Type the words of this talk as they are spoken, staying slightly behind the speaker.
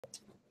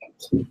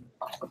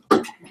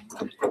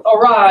All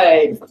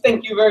right,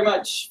 thank you very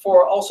much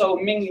for also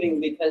mingling,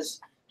 because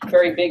a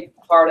very big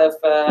part of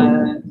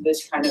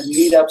this kind of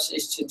meetups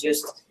is to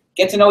just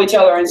get to know each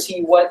other and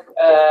see what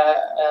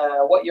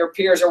your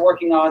peers are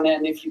working on,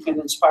 and if you can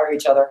inspire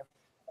each other.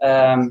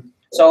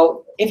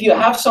 So if you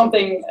have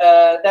something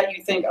that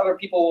you think other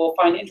people will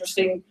find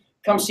interesting,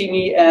 come see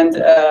me, and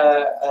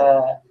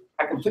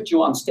I can put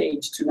you on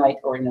stage tonight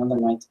or another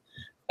night.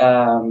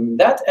 And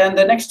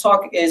the next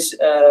talk is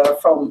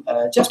from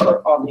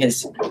Jasper on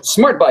his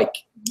smart bike.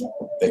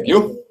 Thank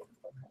you.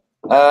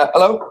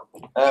 Hello,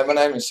 my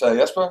name is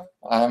Jasper.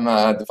 I'm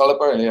a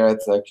developer here at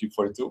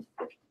Cube42.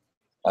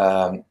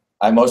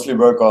 I mostly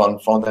work on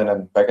front-end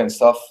and back-end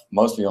stuff,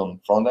 mostly on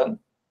front-end.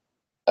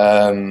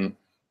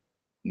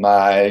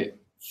 My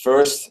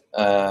first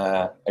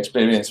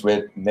experience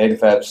with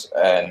native apps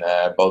and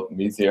both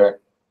Meteor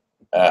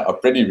are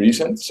pretty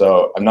recent,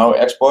 so I'm no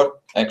expert,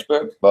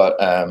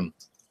 but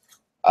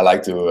I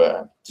like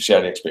to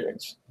share the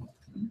experience.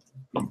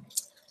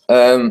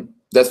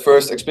 That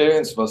first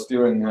experience was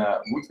during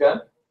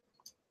Bootcamp.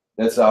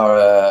 That's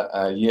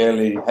our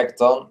yearly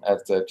hackathon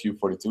at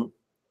Cube42.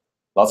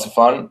 Lots of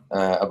fun,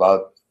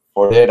 about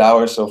 48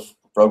 hours of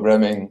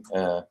programming,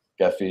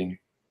 caffeine,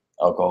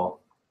 alcohol.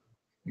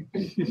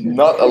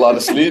 Not a lot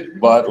of sleep,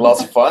 but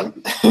lots of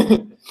fun.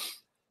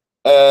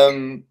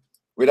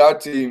 With our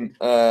team,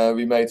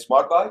 we made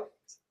Smart Bike.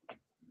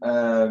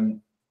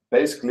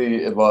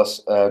 Basically, it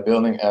was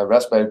building a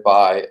Raspberry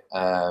Pi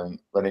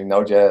running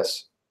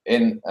Node.js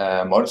in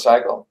a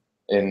motorcycle,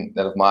 in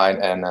that of mine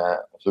and of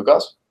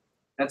Lukas.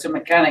 That's a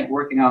mechanic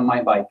working on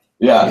my bike.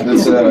 Yeah,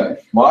 that's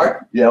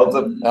Mark. He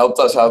helped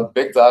us out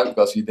big time,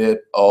 because he did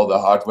all the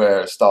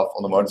hardware stuff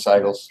on the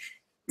motorcycles,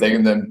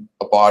 taking them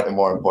apart, and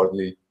more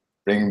importantly,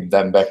 bringing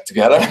them back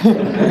together.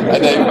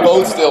 And they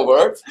both still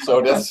worked,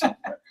 so that's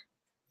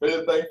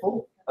really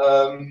thankful.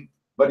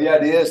 But the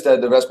idea is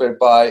that the Raspberry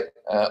Pi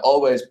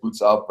always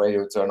boots up when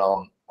you turn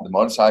on the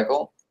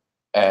motorcycle,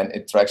 and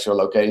it tracks your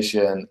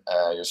location,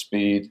 your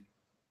speed,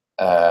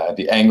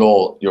 the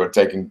angle you're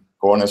taking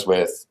corners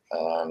with,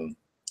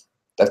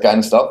 that kind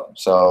of stuff.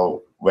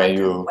 So when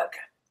you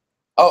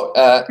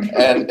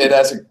and it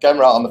has a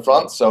camera on the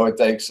front, so it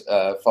takes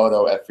a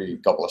photo every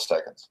couple of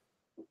seconds.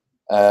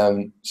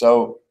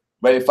 So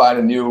when you find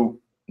a new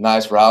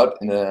nice route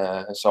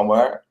in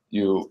somewhere,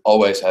 you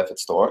always have it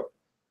stored.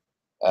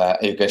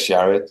 You can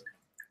share it,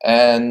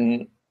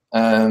 and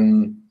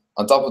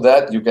on top of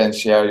that, you can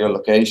share your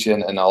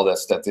location and all that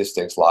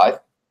statistics live.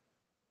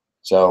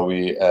 So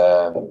we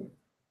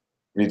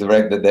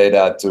redirect the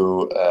data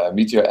to a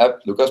Meteor app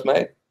Lukas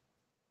made,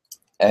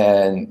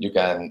 and you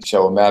can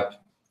show a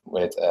map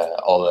with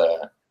all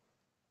the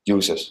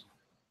users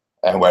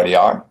and where they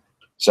are.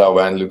 So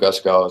when Lukas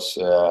goes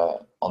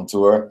on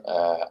tour,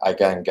 I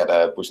can get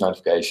a push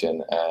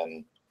notification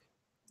and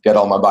get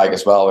on my bike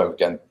as well, where we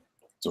can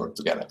tour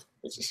together,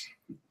 which is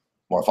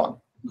more fun.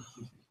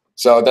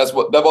 So that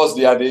was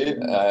the idea.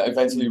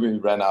 Eventually we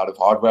ran out of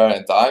hardware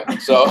and time,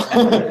 so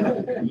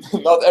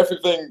not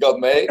everything got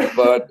made,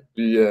 but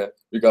we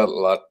got a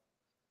lot.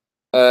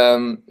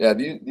 Yeah,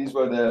 these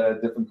were the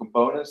different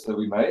components that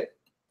we made.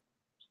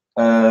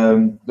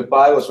 The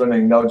Pi was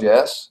running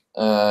Node.js.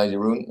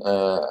 Jeroen,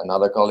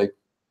 another colleague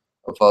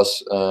of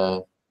us,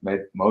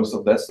 made most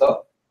of that stuff.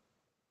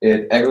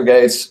 It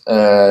aggregates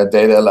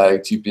data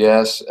like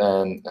GPS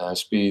and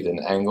speed and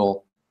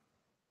angle,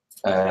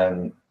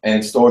 and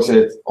it stores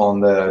it on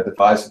the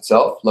device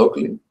itself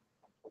locally.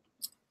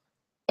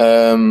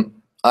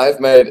 I've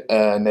made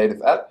a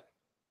native app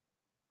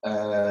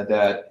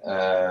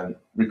that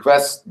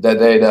requests the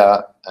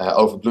data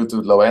over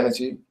Bluetooth low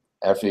energy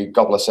every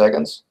couple of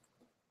seconds,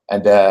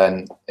 and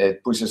then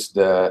it pushes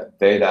the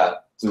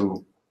data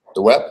to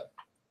the web.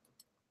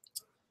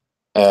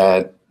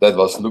 That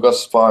was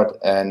Lukas' part,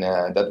 and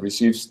that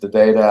receives the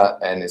data,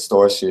 and it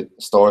stores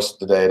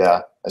the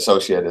data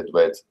associated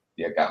with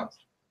the account.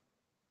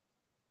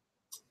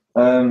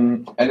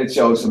 And it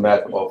shows a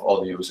map of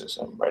all the users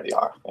and where they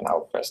are and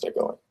how fast they're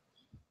going.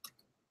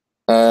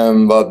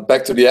 But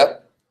back to the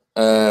app.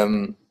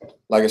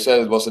 Like I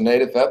said, it was a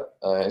native app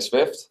in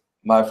Swift.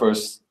 My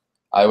first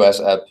iOS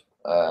app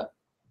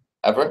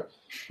ever.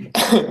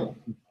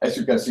 As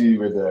you can see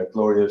with the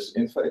glorious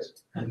interface.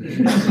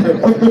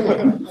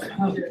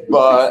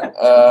 But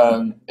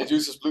it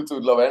uses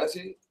Bluetooth low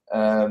energy,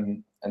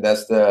 and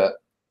that's the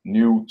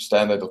new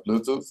standard of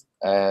Bluetooth,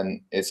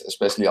 and it's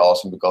especially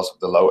awesome because of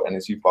the low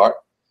energy part.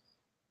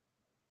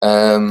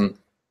 And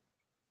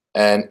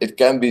it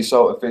can be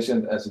so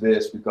efficient as it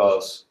is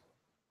because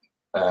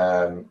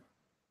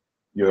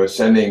you're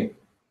spending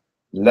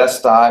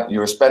less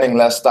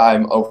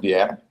time over the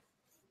air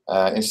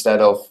instead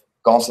of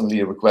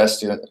constantly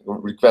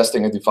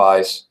requesting a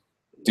device.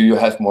 Do you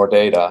have more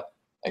data?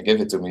 And give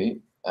it to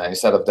me.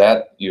 Instead of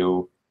that,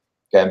 you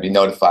can be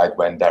notified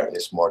when there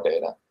is more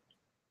data.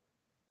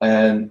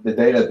 And the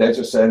data that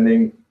you're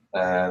sending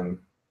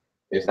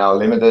is now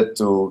limited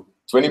to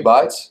 20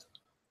 bytes,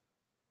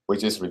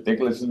 which is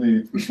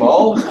ridiculously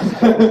small.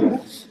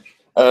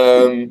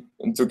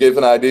 And to give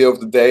an idea of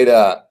the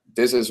data,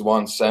 this is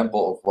one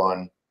sample of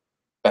one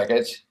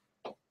package.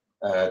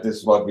 This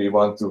is what we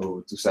want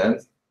to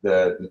send.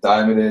 The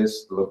time it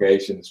is, the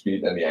location, the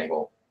speed, and the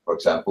angle, for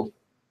example.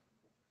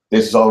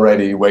 This is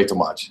already way too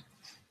much.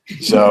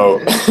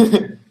 So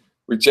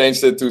we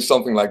changed it to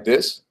something like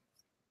this.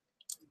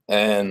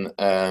 And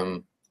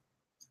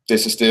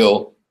this is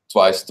still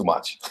twice too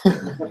much.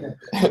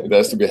 It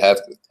has to be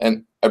halved.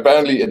 And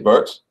apparently it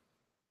works.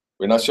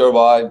 We're not sure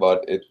why,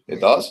 but it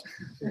does.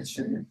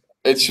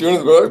 It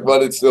shouldn't work,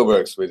 but it still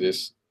works, which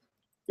is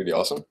pretty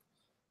awesome.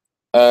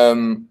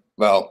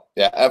 Well,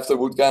 yeah, after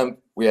bootcamp,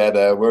 we had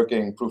a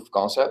working proof of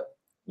concept.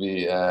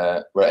 We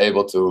were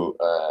able to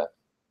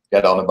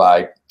get on a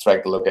bike,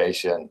 track the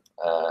location,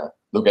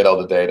 look at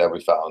all the data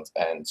we found,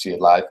 and see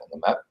it live on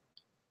the map.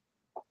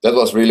 That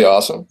was really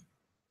awesome.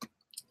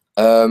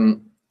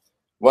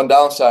 One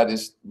downside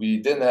is we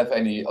didn't have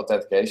any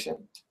authentication.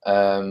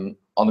 On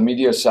the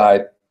Meteor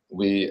side,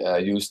 we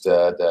used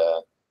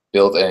the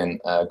built-in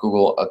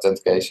Google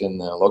authentication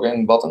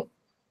login button.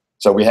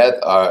 So we had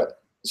our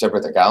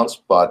separate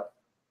accounts, but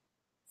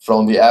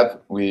from the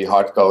app, we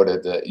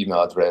hard-coded the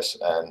email address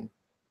and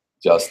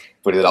just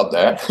put it up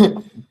there.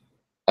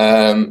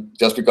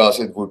 Just because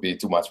it would be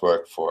too much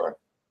work for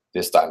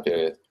this time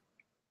period.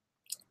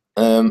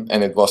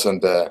 And it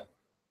wasn't the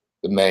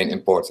main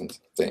important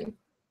thing.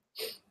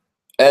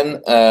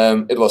 And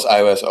it was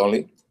iOS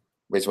only,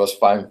 which was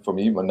fine for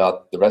me, but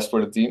not the rest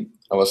for the team.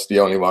 I was the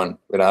only one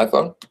with an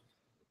iPhone.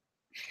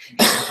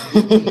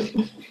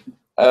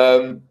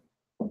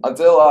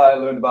 Until I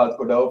learned about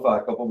Cordova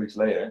a couple of weeks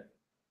later.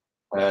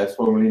 It's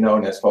formerly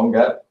known as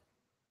PhoneGap.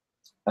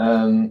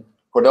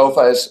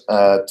 Cordova is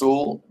a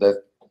tool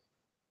that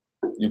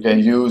you can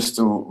use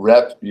to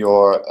wrap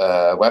your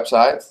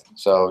website,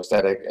 so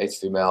static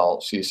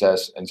HTML,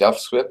 CSS, and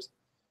JavaScript,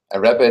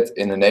 and wrap it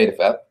in a native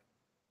app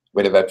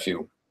with a web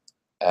view.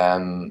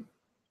 And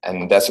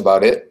that's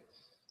about it.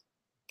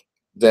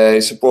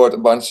 They support a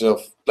bunch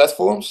of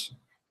platforms,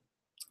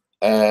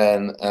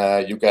 and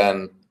you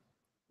can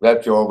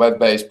wrap your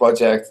web-based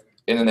project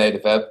in a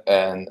native app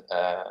and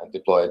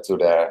deploy it to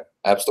their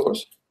app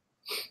stores.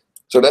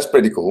 So that's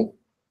pretty cool.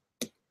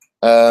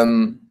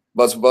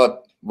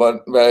 But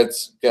where it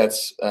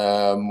gets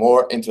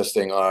more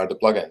interesting are the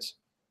plugins,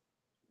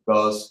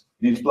 because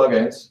these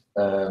plugins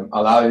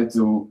allow you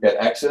to get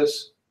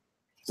access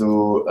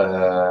to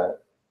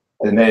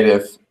the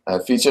native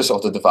features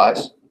of the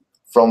device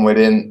from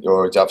within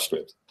your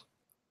JavaScript.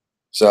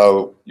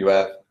 So you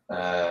have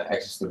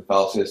access to the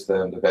file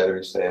system, the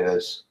battery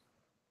status.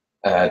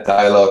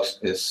 Dialogues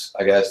is,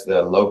 I guess,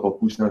 the local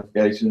push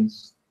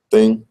notifications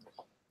thing.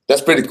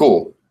 That's pretty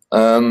cool.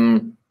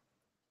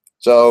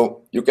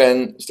 So you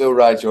can still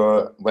write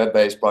your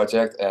web-based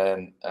project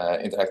and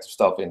interactive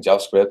stuff in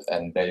JavaScript,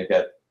 and then you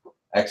get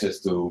access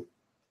to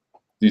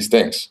these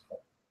things.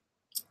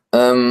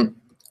 And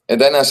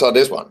then I saw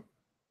this one.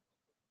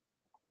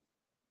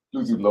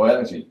 Bluetooth Low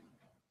Energy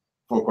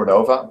for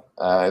Cordova.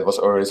 It was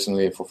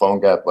originally for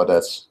PhoneGap, but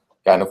that's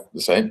kind of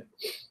the same.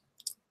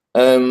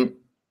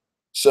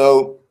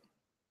 So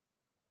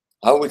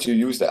how would you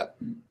use that?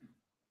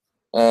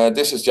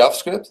 This is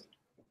JavaScript.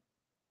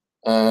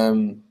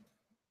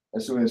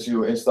 As soon as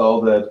you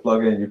install the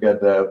plugin, you get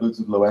the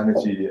Bluetooth Low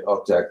Energy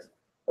object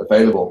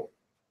available.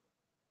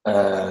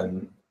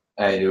 And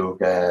you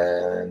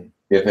can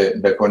give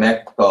it the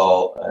connect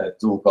call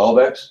two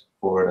callbacks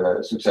for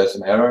the success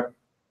and error.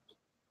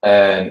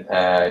 And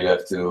you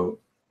have to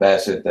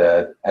pass it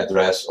the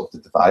address of the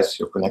device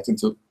you're connecting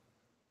to.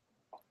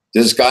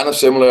 This is kind of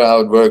similar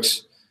how it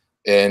works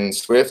in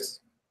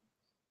Swift,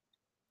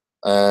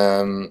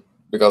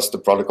 because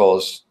the protocol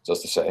is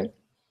just the same.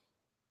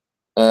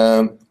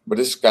 But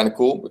this is kind of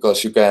cool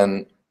because you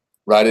can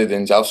write it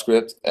in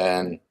JavaScript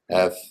and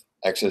have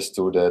access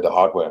to the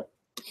hardware.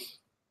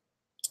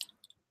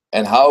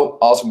 And how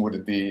awesome would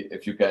it be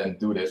if you can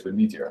do this with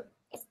Meteor?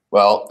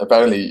 Well,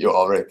 apparently you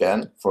already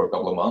can for a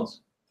couple of months.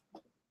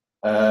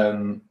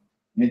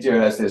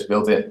 Meteor has this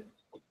built in.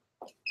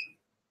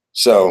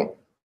 So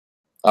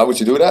how would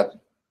you do that?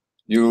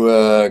 You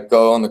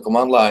go on the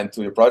command line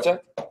to your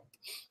project.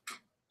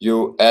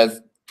 You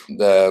add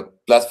the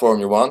platform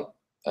you want.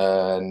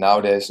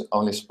 Nowadays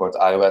only support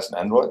iOS and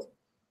Android.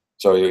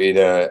 So you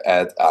either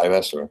add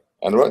iOS or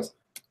Android.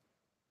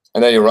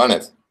 And then you run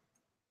it.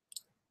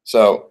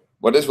 So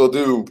what this will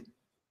do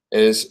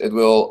is it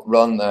will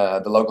run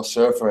the local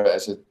server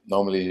as it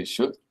normally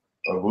should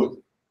or would.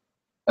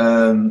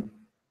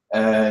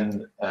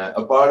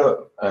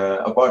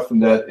 Apart from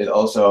that, it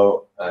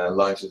also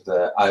launches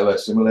the iOS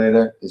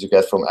simulator that you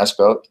get from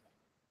Xcode,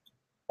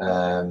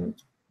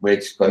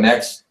 which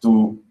connects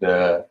to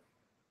the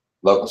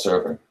local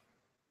server.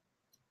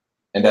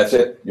 And that's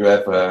it. You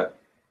have a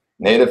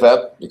native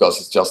app, because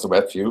it's just a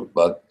web view,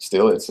 but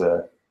still it's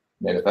a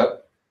native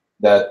app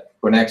that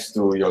connects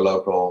to your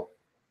local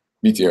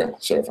Meteor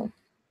server.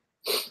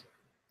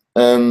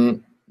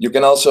 You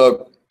can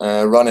also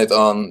run it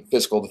on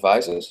physical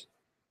devices.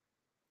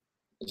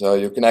 So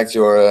you connect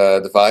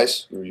your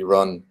device, you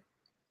run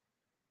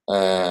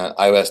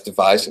iOS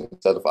device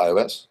instead of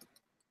iOS.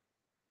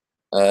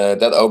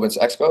 That opens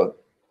Xcode.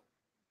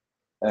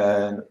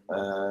 And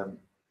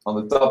on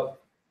the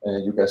top,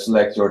 you can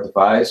select your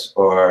device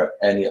or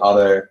any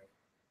other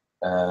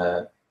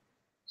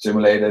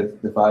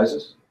simulated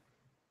devices.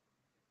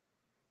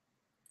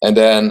 And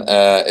then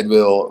it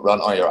will run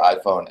on your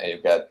iPhone, and you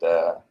get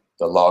the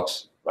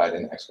logs right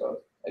in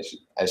Xcode,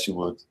 as you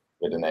would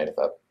with a native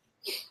app.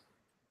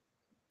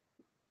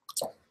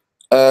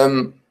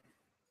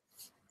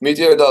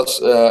 Meteor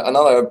does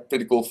another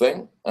pretty cool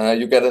thing.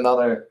 You get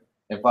another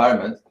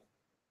environment.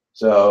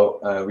 So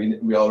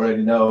we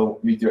already know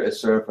Meteor is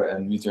server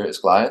and Meteor is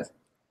client.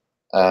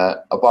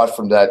 Apart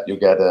from that, you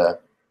get a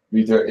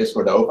Meteor is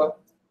Cordova.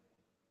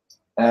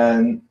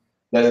 And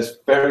that is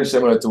very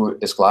similar to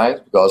is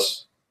client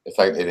because, in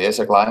fact, it is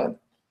a client.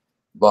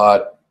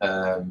 But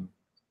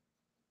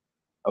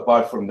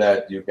apart from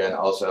that, you can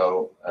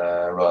also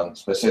run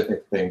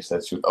specific things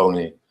that should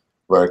only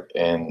work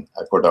in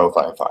a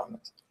Cordova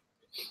environment.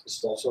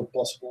 Is it also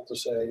possible to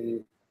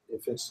say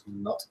if it's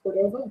not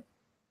Cordova?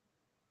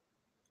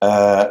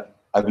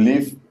 I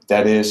believe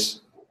that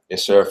is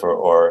server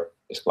or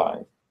is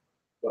client.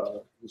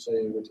 Well, you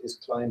say with is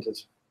client,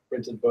 it's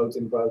printed both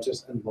in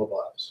browsers and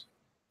mobile apps.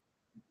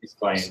 It's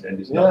client and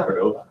it's not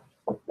Cordova.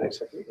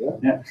 Exactly.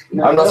 Yeah.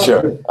 No, I'm not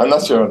sure. I'm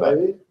not sure on that.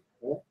 Maybe.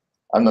 Yeah.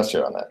 I'm not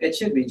sure on that. It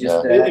should be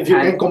just. If you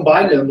can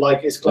combine them,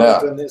 like it's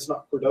client and it's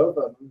not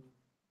Cordova.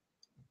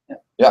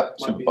 Yeah,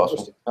 should be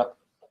possible. Yeah.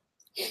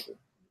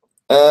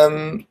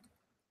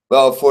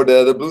 Well, for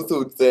the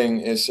Bluetooth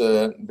thing,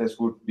 this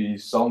would be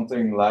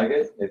something like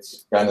it.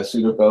 It's kind of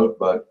pseudocode,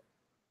 but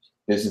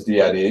this is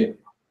the idea.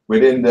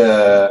 Within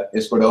the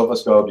is Cordova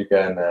scope, you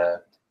can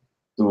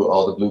do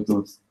all the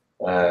Bluetooth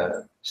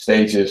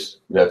stages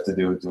you have to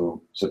do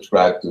to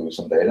subscribe to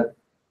some data.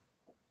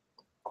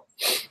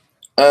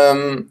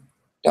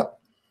 Yeah,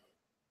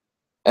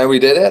 and we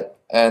did it,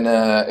 and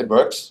it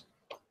works.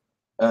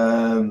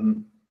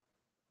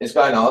 It's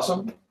kind of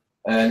awesome.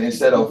 And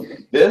instead of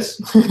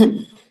this,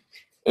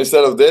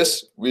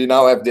 we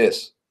now have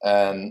this,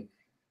 and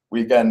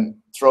we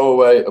can throw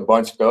away a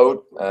bunch of code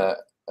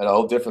in a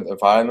whole different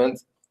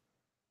environment,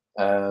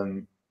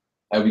 and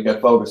we can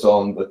focus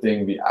on the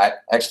thing we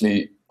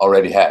actually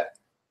already had.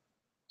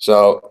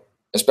 So,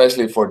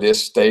 especially for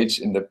this stage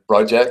in the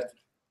project,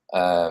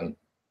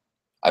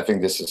 I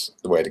think this is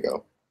the way to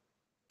go.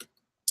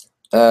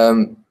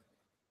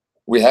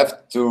 We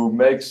have to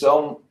make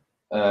some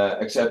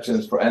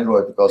exceptions for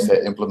Android because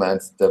they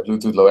implement the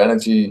Bluetooth Low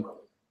Energy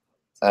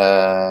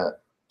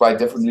quite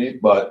differently,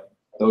 but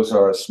those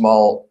are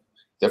small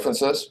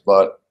differences.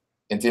 But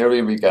in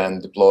theory, we can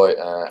deploy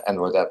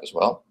Android app as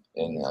well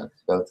in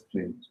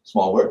relatively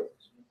small work.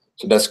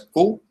 So that's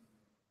cool.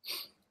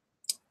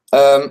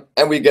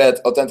 And we get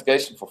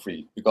authentication for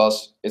free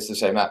because it's the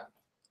same app.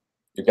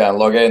 You can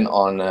log in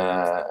on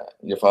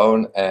your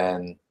phone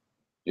and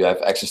you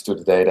have access to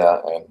the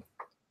data and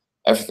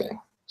everything.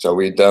 So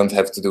we don't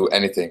have to do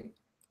anything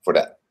for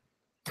that.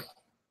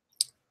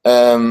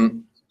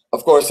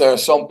 Of course, there are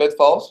some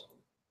pitfalls.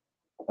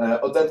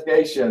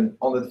 Authentication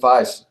on the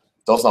device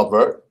does not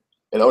work.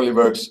 It only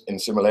works in the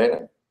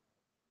simulator.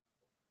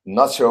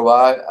 Not sure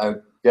why. I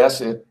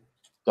guess it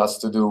has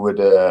to do with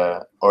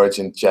the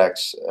origin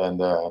checks and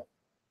the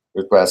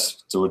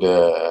requests to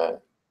the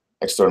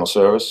external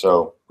service,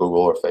 so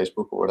Google or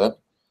Facebook or whatever.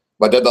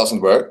 But that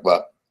doesn't work,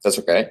 but that's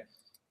okay.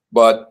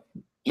 But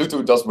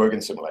Bluetooth does work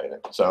in simulator,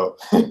 so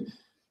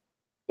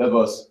that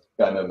was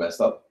kind of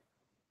messed up.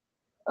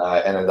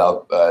 I ended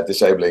up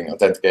disabling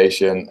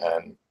authentication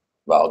and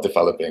while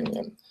developing,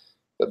 and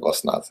that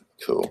was not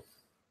cool.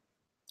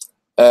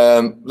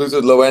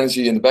 Bluetooth Low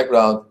Energy in the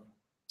background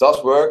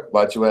does work,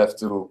 but you have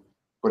to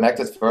connect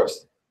it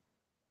first.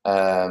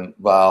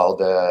 While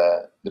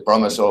the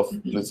promise of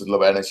Bluetooth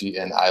Low Energy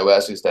in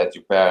iOS is that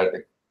you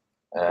pair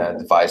the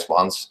device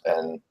once,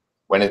 and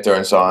when it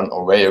turns on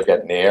or when you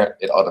get near,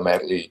 it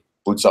automatically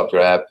boots up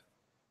your app,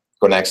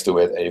 connects to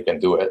it, and you can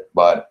do it.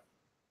 But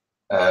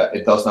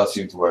it does not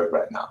seem to work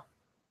right now.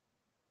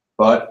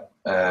 But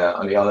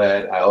on the other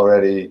hand, I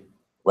already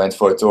went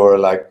for a tour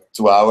like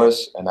 2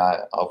 hours, and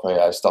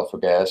I stopped for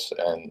gas,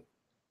 and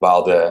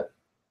while the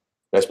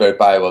Raspberry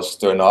Pi was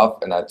turned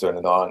off, and I turned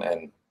it on,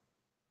 and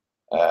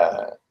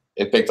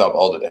it picked up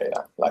all the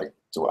data, like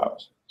 2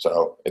 hours.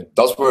 So it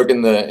does work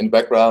in the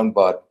background,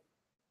 but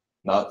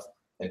not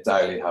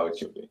entirely how it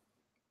should be.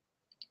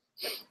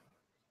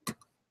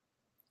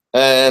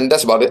 And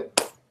that's about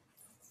it.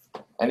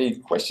 Any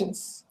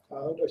questions?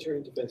 How does your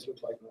interface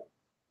look like now?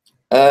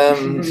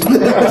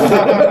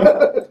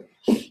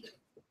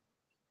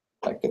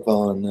 Like the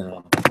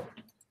one.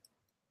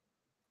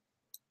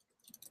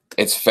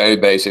 It's very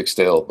basic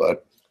still,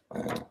 but.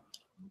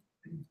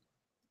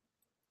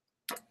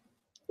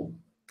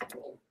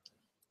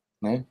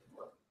 No?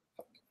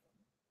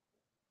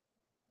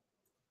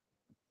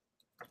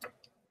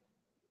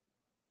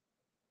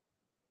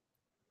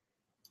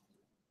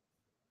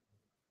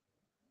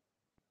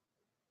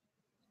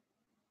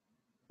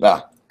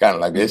 Ja, kind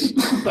of like this. A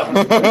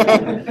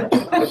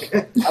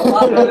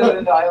lot better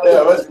than the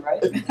iOS version, right?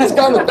 It's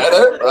kind of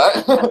better,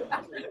 right?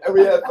 And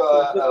we have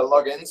a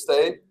login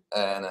state,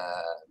 and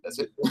that's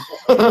it.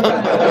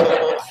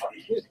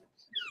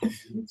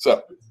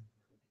 So,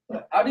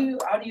 how do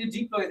you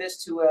deploy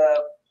this to a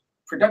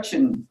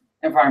production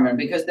environment?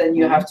 Because then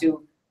you have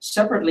to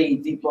separately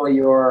deploy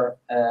your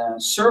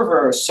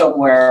server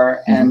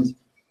somewhere and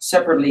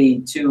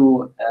separately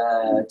to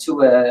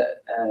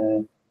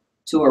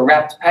a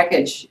wrapped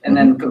package, and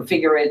then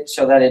configure it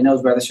so that it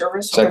knows where the server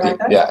is. Exactly. Like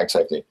that? Yeah,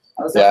 exactly.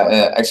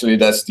 Yeah, actually,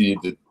 that's the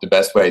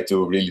best way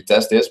to really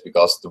test this,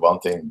 because the one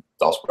thing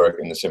does work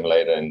in the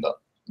simulator and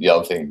the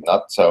other thing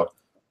not. So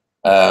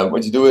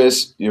what you do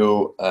is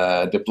you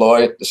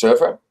deploy the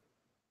server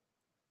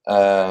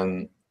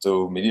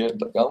to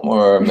Meteor.com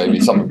or maybe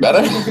something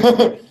better,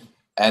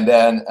 and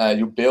then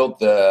you build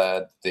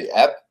the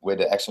app with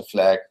the action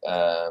flag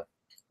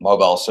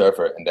mobile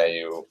server, and then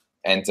you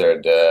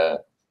enter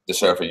the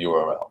server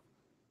URL.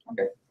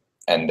 Okay.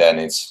 And then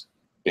it's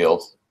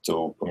built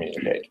to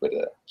communicate with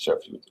the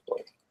server you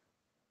deployed.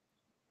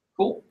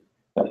 Cool.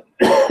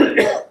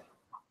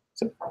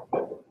 So,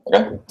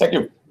 okay, thank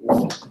you.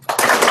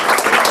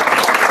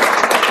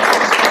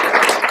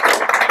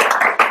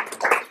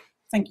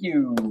 Thank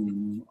you.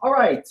 All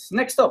right,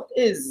 next up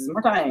is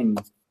Martijn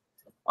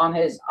on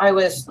his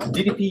iOS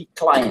DDP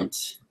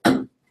client.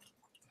 Let's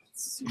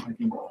see if I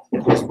can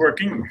get this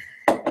working.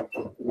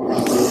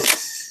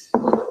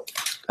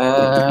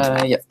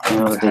 Yeah.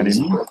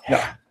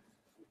 Yeah.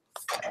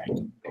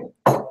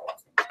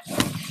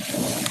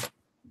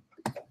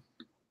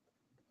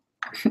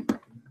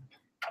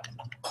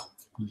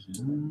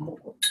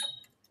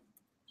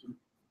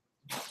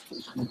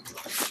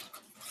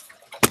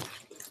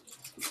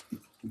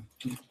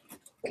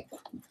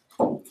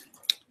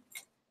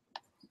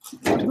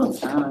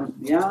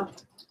 Yeah.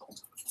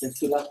 There's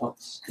two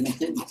laptops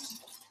connected.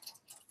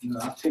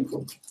 I think.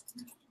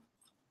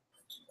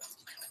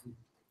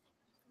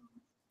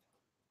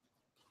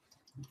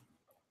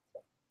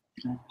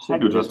 I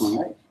do this one,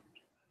 right?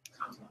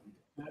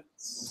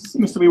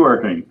 Seems to be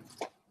working.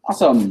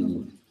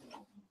 Awesome.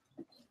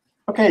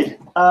 Okay,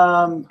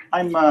 I'm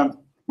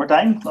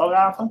Martijn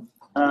Walraven,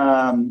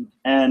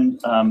 and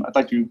I'd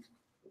like to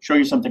show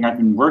you something I've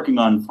been working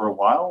on for a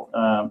while.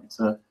 It's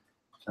a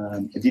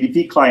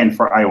DDP client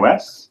for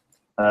iOS.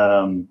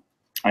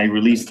 I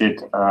released it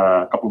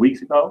a couple of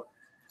weeks ago,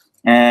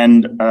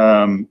 and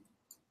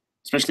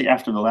especially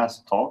after the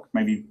last talk,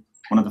 maybe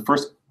one of the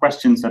first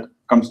questions that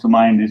comes to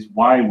mind is,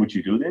 why would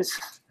you do this?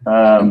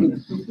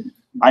 I'm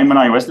an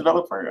iOS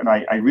developer, and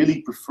I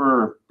really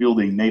prefer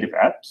building native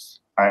apps.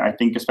 I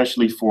think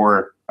especially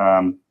for,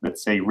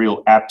 let's say,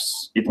 real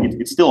apps,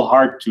 it's still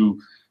hard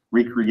to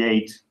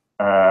recreate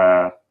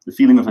the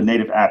feeling of a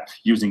native app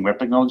using web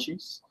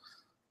technologies.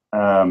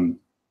 And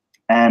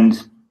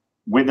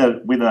with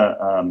a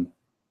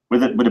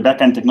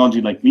backend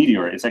technology like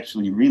Meteor, it's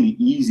actually really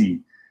easy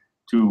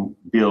to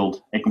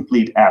build a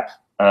complete app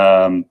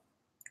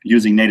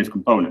using native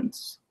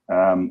components.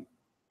 And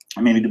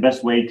maybe the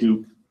best way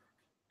to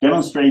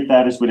demonstrate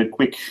that is with a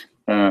quick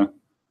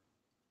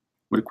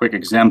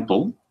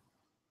example.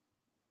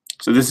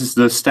 So this is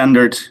the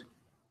standard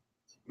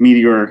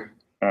Meteor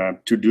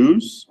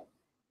to-dos,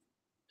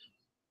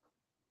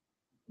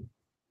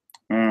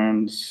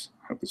 and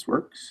how this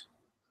works.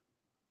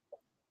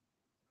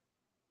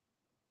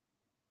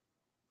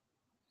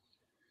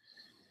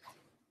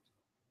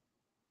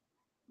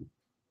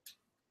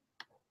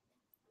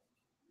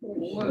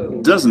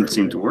 Whoa. Doesn't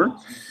seem to work.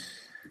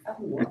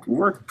 It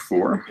worked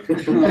before. Yeah,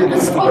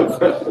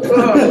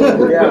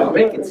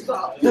 make it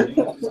stop.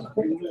 Yeah.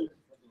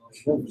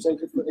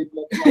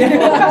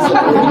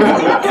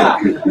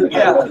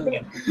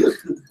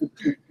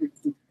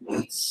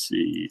 Let's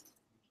see.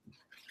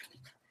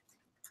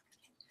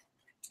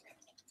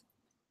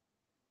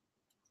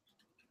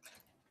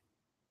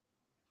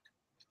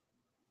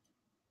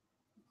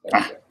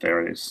 Ah,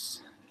 there it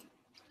is.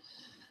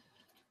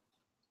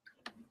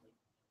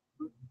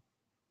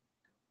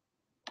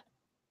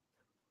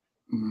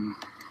 Oh.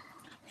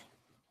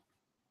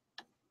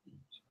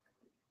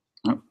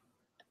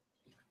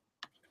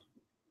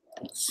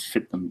 Let's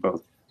fit them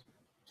both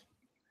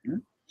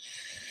here.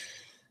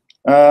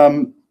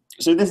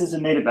 So this is a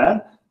native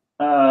app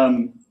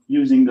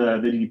using the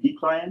DDP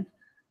client.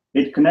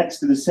 It connects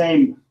to the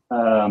same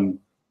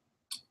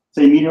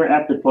Meteor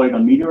app deployed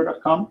on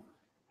Meteor.com.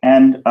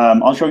 And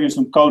I'll show you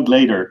some code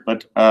later,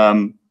 but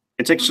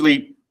it's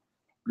actually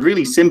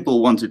really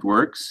simple once it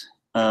works.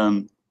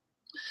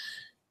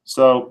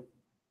 So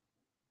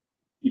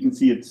you can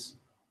see it's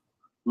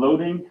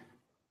loading.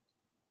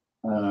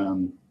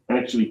 It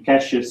actually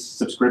caches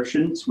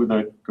subscriptions with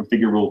a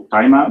configurable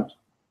timeout.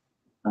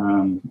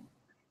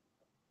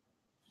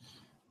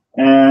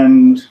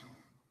 And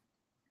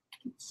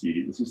let's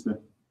see, this is the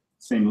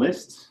same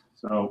list.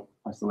 So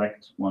I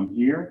select one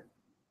here,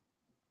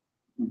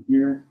 and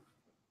here,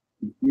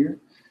 and here.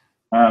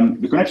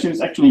 The connection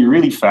is actually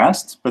really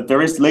fast, but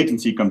there is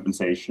latency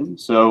compensation.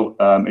 So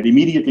it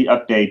immediately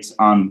updates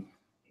on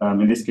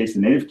in this case the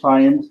native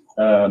client,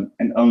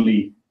 and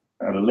only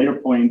at a later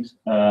point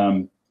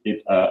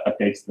it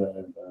updates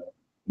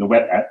the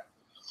web app.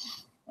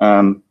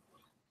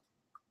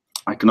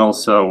 I can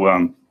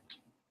also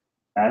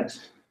add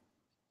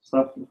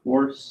stuff, of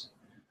course.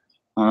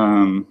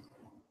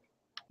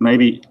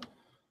 Maybe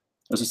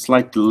there's a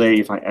slight delay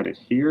if I add it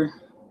here.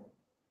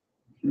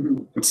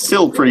 It's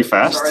still pretty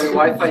fast. Sorry, the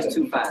Wi-Fi is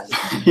too fast.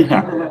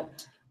 Yeah.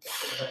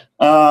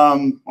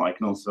 Well, I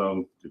can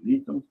also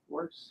delete them, of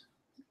course.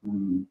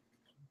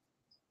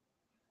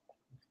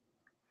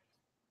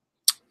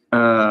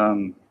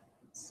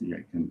 Let's see,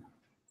 I can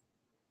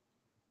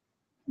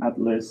add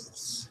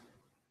lists.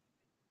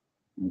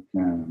 I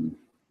can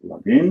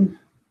log in.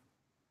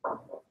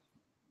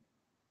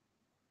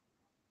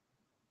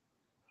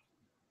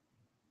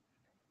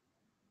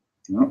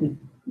 No.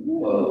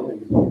 Whoa.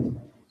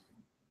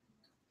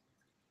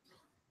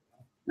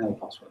 No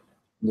password.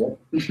 Yeah.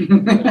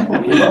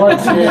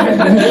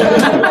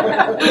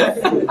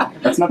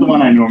 That's not the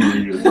one I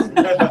normally use.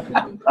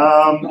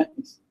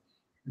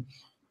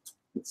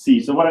 Let's see.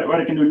 So what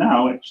I can do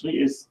now actually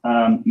is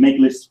make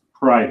lists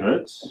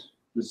private.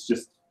 This is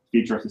just a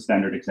feature of the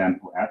standard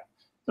example app.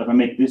 So if I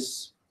make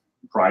this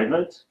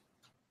private,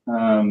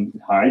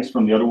 it hides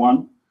from the other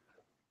one.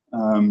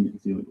 You can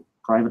see the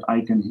private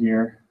icon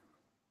here.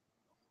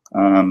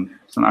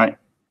 So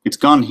it's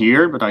gone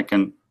here, but I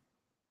can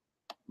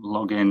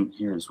log in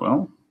here as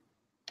well.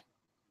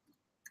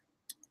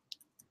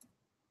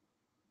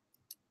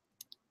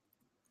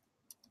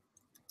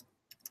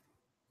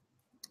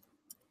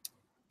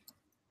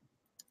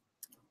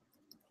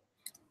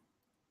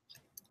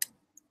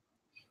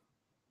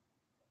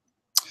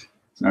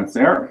 So that's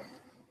there.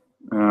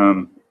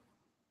 And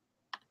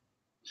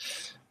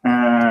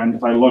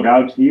if I log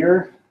out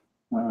here,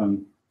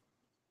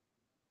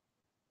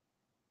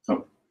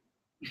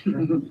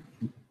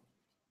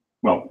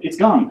 well, it's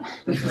gone.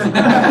 And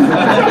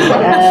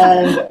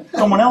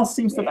someone else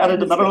seems to have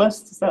added another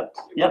list. Is that?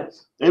 Yeah,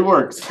 it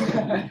works.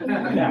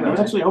 Yeah, I was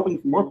actually hoping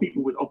for more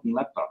people with open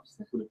laptops.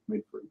 That would have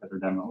made for a better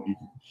demo.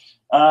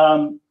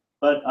 I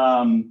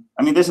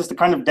mean, this is the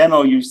kind of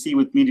demo you see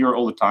with Meteor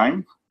all the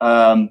time.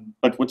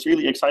 But what's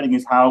really exciting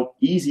is how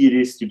easy it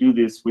is to do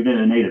this within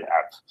a native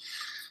app.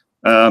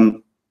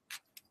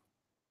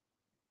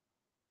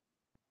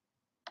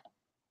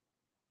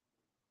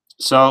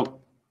 So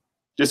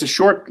just a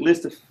short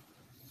list of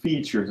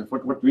features of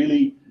what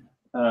really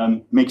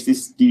makes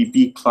this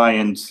DDP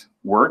client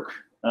work.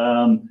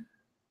 I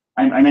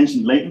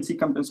mentioned latency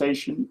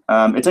compensation.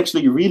 It's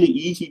actually really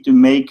easy to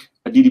make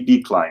a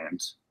DDP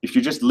client. If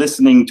you're just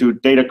listening to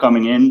data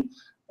coming in,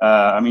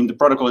 I mean, the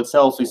protocol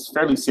itself is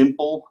fairly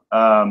simple.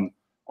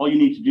 All you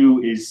need to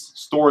do is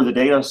store the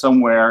data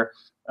somewhere,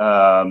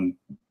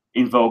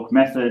 invoke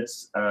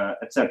methods,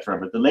 etc.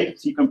 But the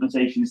latency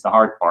compensation is the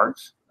hard part.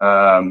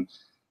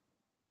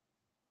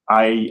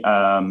 I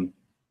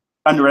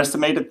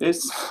underestimated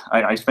this.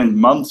 I spent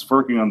months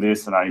working on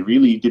this, and I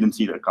really didn't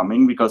see that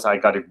coming because I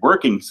got it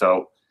working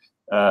so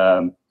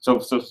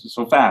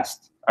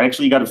fast. I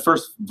actually got a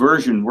first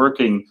version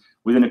working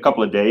within a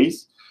couple of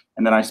days,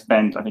 and then I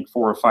spent, I think,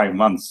 4 or 5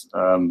 months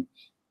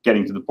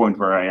getting to the point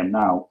where I am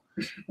now.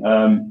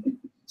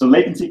 So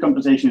latency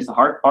compensation is the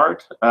hard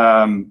part.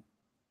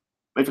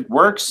 If it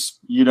works,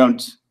 you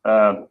don't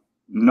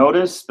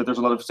notice that there's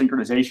a lot of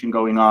synchronization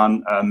going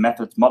on,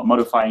 methods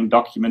modifying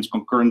documents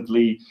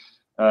concurrently,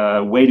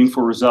 waiting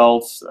for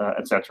results,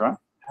 etc.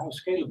 How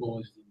scalable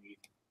is the need?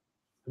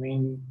 I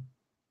mean,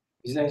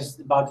 is that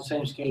about the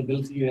same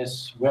scalability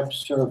as web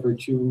server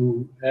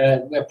to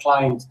web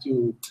client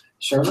to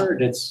server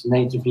that's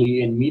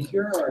natively in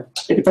Meteor? Or?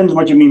 It depends on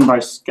what you mean by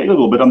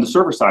scalable, but on the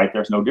server side,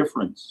 there's no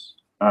difference.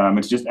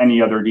 It's just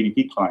any other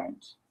DDP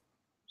client.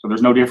 So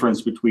there's no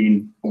difference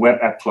between a web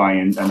app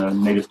client and a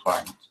native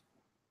client.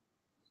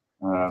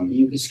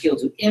 You can scale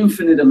to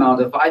infinite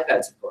amount of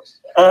iPads, of course.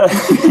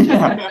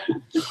 Yeah.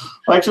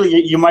 Well,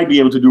 actually, you might be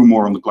able to do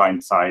more on the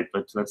client side,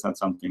 but that's not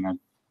something. I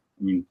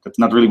mean, that's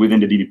not really within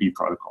the DDP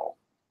protocol.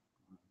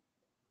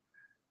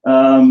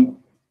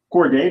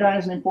 Core data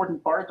is an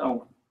important part.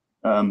 I'll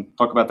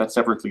talk about that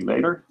separately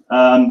later.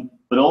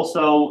 But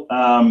also,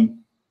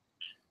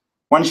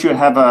 once you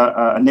have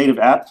a native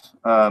app,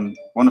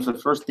 one of the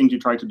first things you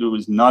try to do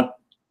is not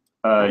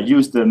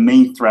use the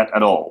main thread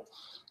at all.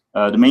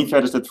 The main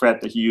thread is the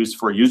thread that you use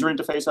for user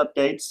interface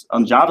updates.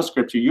 On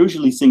JavaScript, you're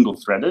usually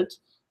single-threaded,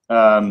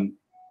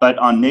 but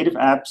on native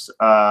apps,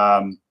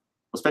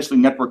 especially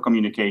network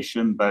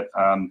communication, but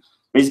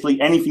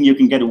basically anything you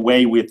can get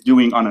away with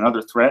doing on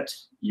another thread,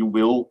 you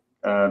will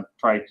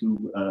try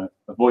to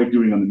avoid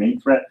doing on the main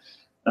thread.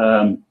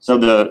 So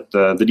the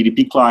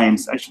DDP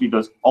client actually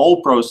does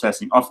all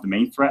processing of the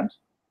main thread.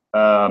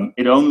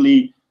 It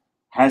only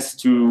has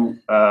to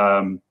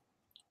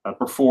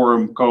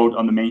perform code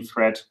on the main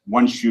thread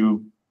once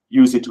you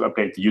use it to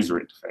update the user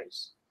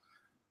interface.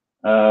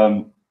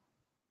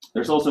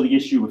 There's also the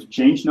issue of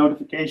change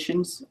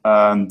notifications.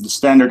 The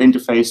standard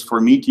interface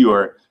for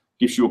Meteor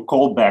gives you a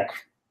callback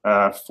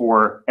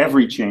for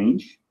every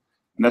change,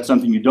 and that's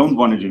something you don't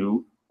want to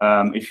do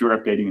if you're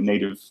updating a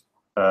native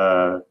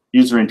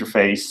user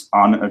interface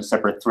on a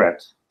separate thread.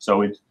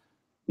 So it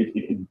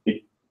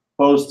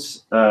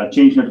posts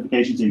change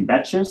notifications in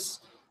batches,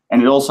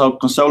 and it also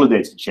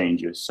consolidates the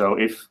changes. So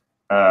if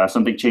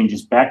something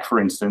changes back, for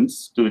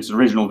instance, to its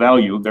original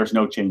value, there's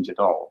no change at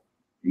all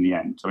in the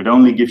end. So it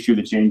only gives you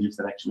the changes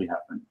that actually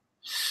happen.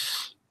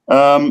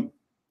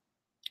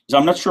 So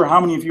I'm not sure how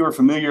many of you are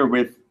familiar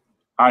with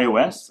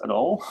iOS at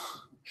all.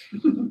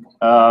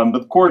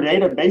 But Core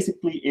Data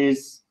basically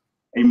is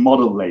a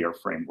model layer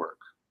framework.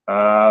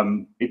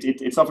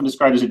 It's often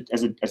described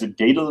as a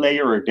data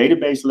layer or a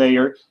database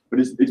layer, but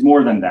it's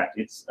more than that.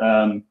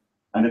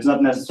 And it's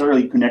not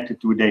necessarily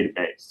connected to a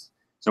database.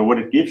 So what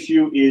it gives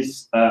you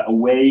is a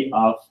way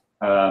of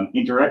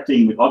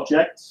interacting with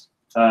objects,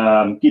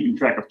 keeping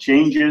track of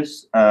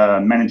changes,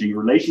 managing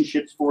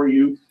relationships for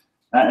you,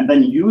 and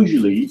then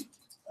usually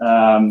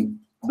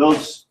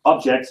those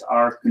objects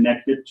are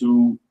connected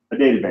to a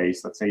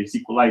database, let's say a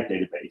SQLite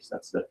database.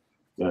 That's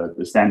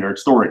the standard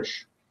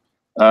storage.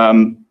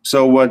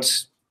 So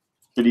what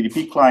the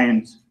DDP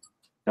client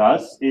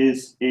does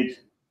is it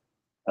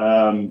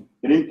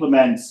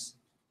implements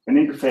an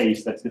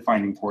interface that's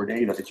defined in Core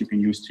Data that you can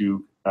use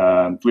to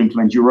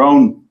implement your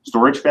own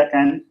storage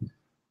backend.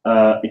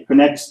 It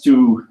connects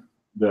to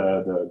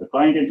the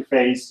client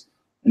interface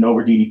and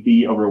over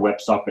DDP over a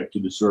WebSocket to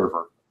the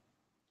server.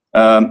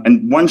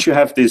 And once you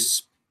have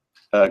this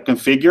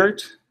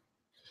configured,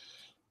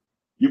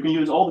 you can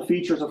use all the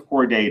features of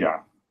Core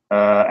Data.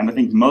 And I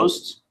think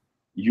most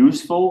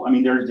useful, I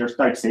mean, there's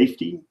type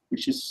safety,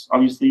 which is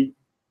obviously,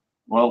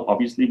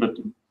 but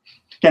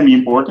can be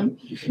important.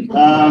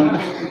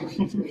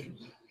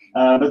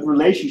 But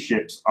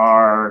relationships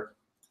are,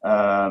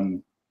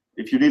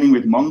 if you're dealing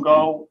with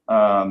Mongo,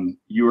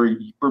 you're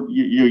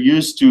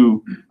used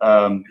to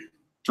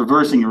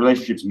traversing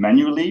relationships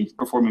manually,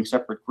 performing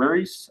separate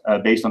queries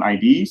based on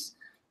IDs.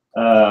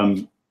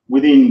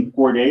 Within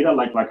Core Data,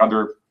 like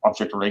other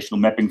object relational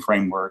mapping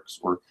frameworks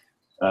or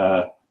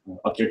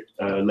object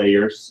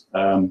layers,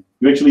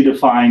 you actually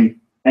define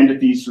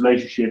entities,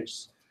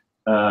 relationships,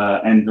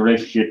 and the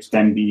relationships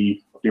can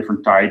be of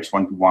different types,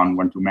 one-to-one,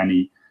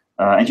 one-to-many.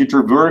 And you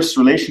traverse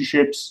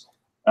relationships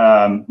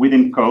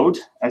within code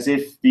as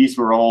if these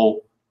were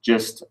all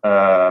just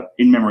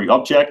in-memory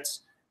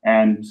objects,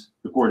 and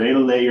the Core Data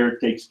layer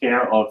takes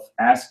care of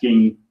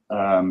asking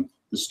the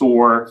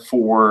store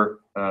for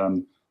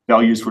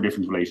values for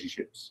different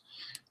relationships.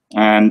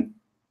 And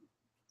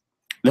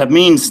that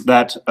means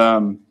that,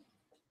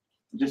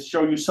 just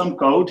show you some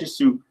code, just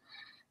to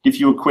give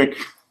you a quick,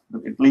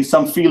 at least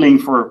some feeling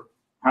for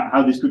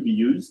how this could be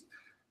used.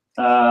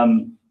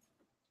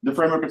 The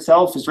framework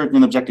itself is written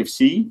in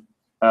Objective-C.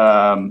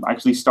 I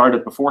actually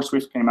started before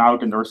Swift came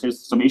out, and there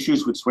was some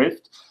issues with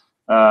Swift.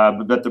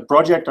 But the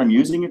project I'm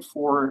using it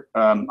for,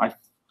 I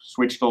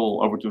switched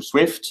all over to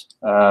Swift,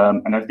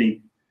 and I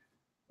think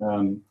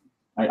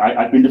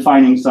I've been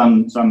defining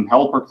some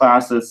helper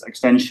classes,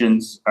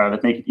 extensions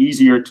that make it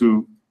easier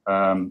to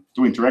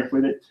interact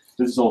with it.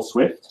 This is all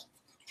Swift.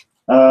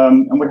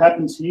 And what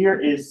happens here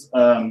is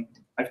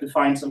I've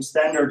defined some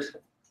standard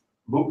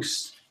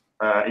hooks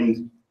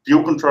in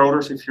view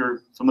controllers, if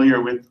you're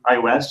familiar with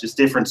iOS, just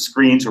different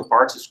screens or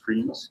parts of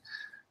screens.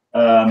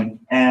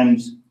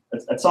 And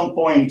at some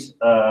point,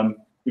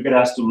 you get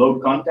asked to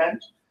load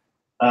content.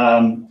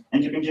 And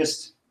you can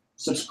just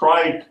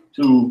subscribe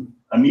to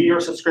a Meteor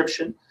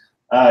subscription.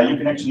 You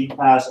can actually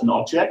pass an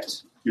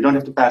object. You don't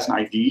have to pass an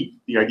ID.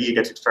 The ID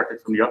gets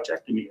extracted from the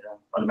object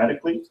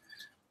automatically.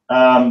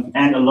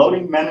 And a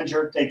loading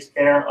manager takes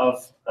care of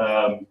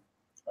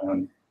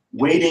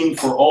waiting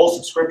for all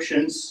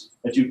subscriptions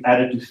that you've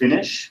added to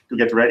finish, to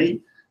get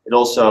ready. It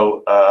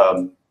also,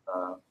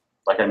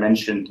 like I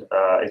mentioned,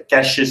 it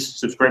caches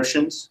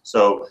subscriptions.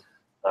 So,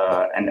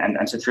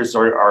 and subscriptions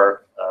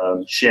are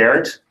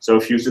shared. So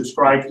if you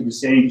subscribe to the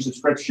same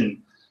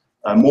subscription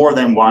more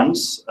than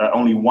once,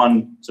 only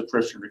one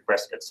subscription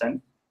request gets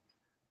sent.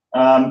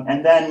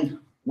 And then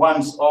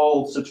once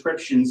all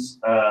subscriptions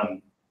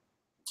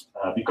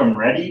become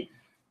ready,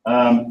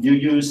 you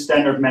use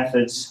standard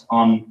methods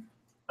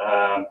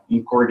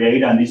in Core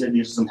Data, and these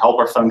are some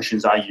helper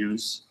functions I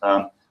use.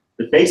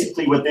 But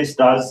basically what this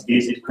does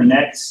is it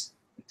connects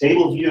a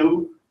table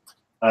view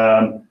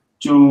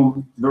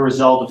to the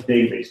result of a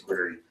database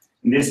query.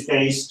 In this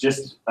case,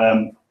 just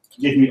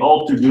give me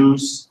all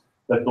to-dos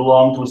that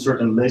belong to a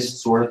certain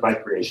list sorted by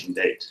creation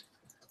date.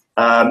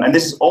 And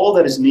this is all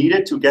that is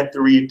needed to get the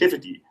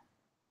reactivity.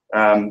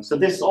 So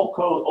this is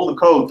all the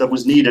code that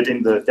was needed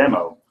in the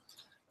demo.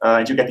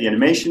 And you get the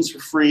animations for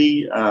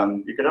free.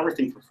 You get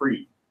everything for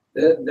free.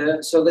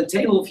 So the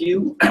table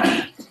view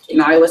in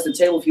iOS, the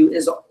table view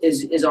is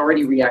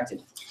already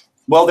reactive.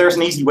 Well, there's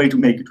an easy way to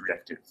make it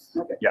reactive.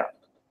 Okay. Yeah.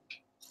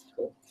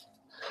 Cool.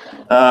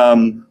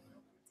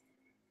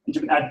 You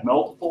can add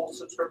multiple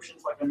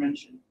subscriptions, like I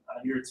mentioned.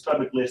 Here it's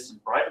public lists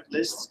and private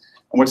lists.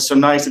 And what's so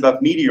nice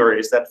about Meteor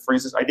is that, for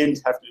instance, I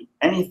didn't have to do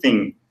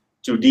anything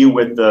to deal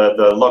with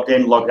the logged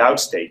in, logged out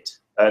state.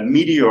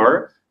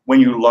 Meteor, when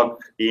you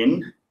log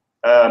in,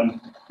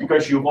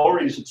 because you've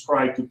already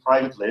subscribed to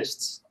private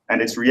lists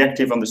and it's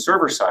reactive on the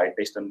server side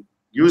based on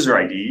user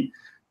ID,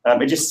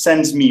 it just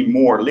sends me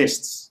more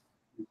lists.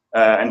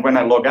 And when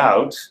I log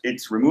out,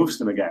 it removes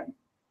them again.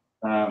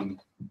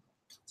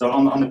 So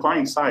on the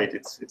client side,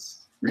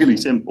 it's really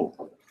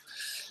simple.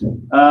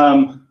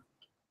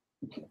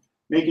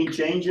 Making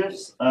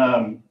changes.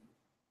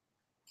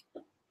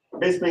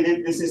 Basically,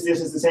 this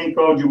is the same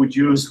code you would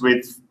use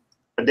with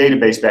a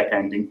database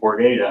backend in core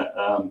data.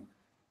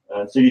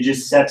 So you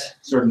just set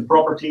certain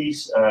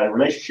properties,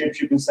 relationships,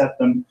 you can set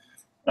them,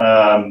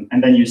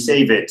 and then you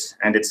save it,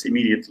 and it's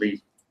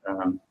immediately,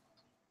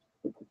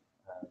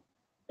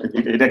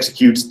 it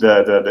executes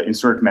the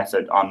insert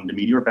method on the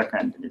Meteor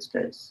backend in this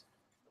case.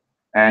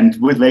 And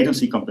with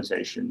latency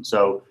compensation.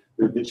 So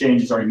the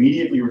changes are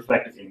immediately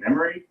reflected in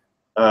memory,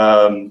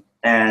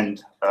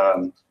 and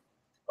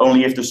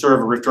only if the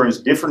server returns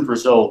a different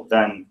result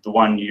than the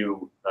one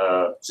you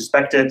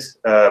suspected,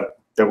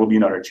 there will be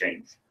another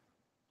change.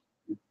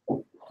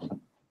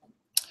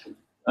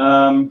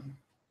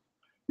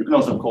 You can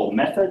also call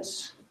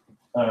methods,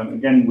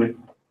 again with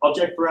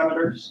object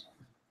parameters.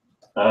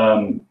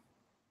 And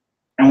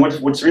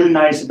what's really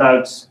nice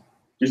about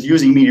just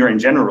using Meteor in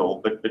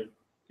general, but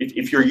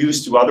if you're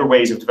used to other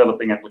ways of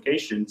developing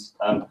applications,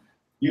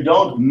 you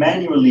don't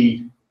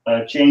manually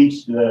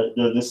change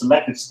the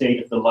selected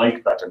state of the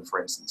like button,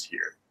 for instance,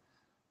 here.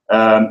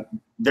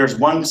 There's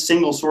one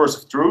single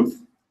source of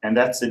truth, and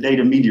that's the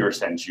data Meteor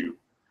sends you.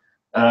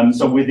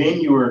 So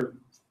within your,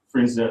 for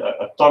instance,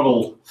 a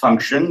toggle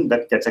function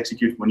that gets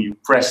executed when you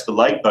press the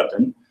like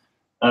button,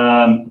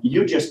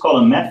 you just call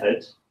a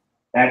method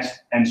at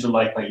answer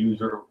like by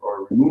user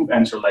or remove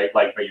answer like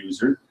by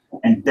user,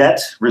 and that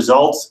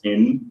results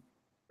in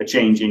a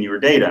change in your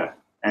data.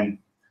 And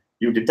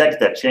you detect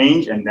that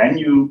change, and then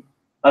you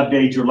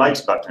update your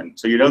likes button.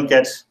 So you don't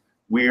get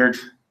weird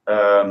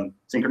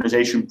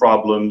synchronization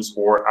problems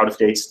or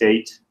out-of-date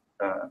state,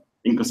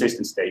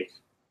 inconsistent state.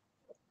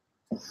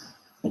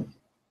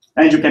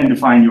 And you can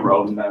define your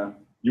own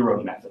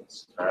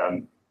methods.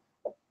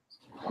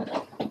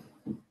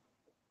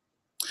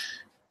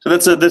 So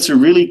that's a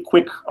really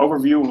quick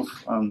overview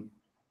of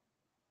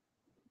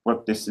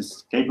what this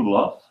is capable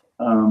of.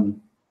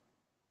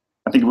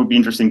 I think it would be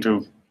interesting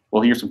to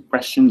hear some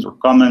questions or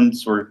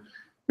comments, or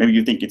maybe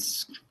you think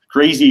it's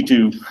crazy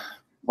to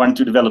want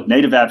to develop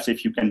native apps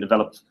if you can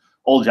develop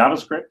all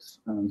JavaScript.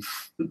 How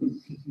do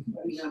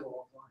you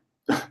handle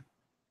offline?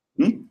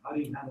 How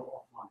do you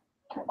handle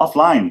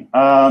offline?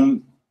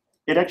 Offline.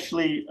 It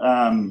actually,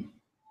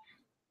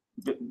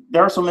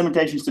 there are some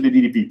limitations to the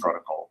DDP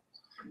protocol.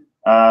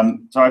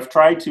 So I've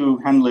tried to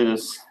handle it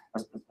as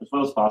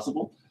well as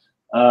possible.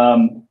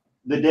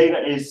 The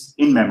data is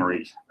in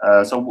memory.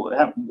 So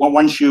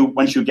once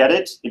you get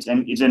it, it's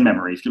in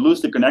memory. If you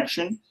lose the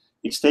connection,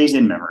 it stays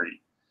in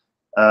memory.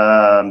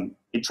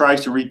 It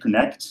tries to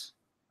reconnect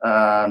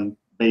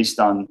based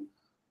on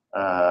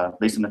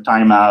the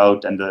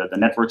timeout and the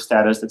network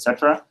status,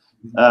 etc.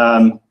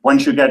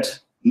 Once you get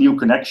new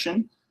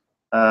connection,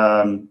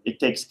 it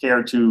takes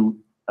care to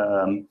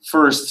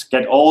first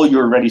get all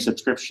your ready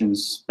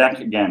subscriptions back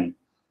again,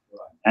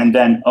 and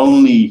then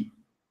only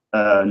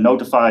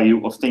notify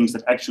you of things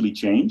that actually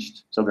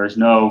changed. So there's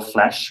no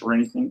flash or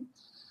anything.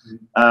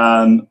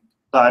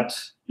 But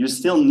you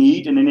still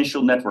need an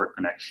initial network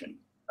connection.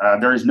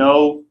 There is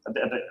no,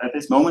 at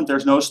this moment,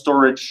 there's no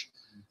storage.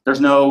 There's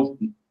no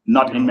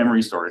not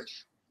in-memory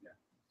storage.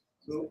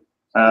 So,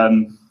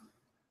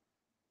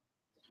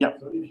 yeah.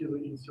 So if you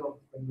install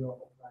when you're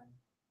offline.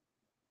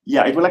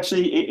 Yeah, it will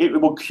actually, it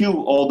will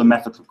queue all the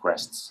method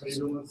requests. So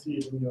you will not see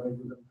it in your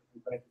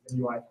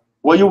UI.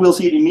 Well, you will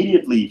see it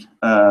immediately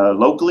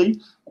locally,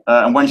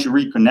 and once you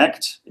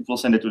reconnect, it will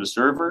send it to the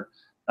server.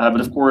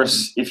 But of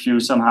course, if you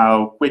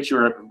somehow quit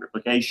your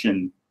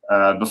application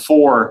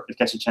before it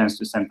gets a chance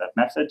to send that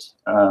method,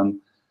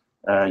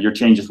 your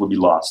changes will be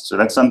lost. So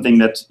that's something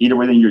that either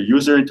within your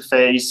user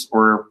interface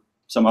or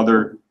some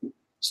other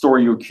store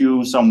your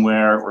queue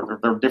somewhere, or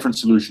there are different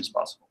solutions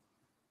possible.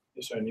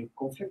 Is there any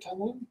conflict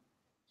handling?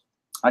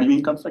 How do you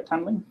mean conflict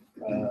handling?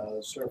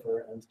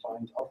 Server and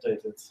client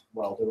updated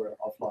while they were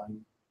offline,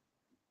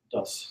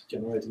 thus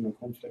generating a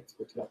conflict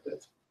with the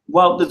update.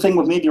 Well, the thing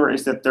with Meteor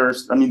is that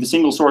there's, I mean, the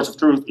single source of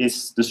truth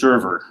is the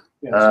server.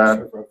 Yeah,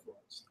 server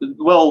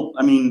well,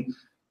 I mean,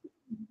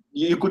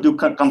 you could do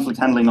conflict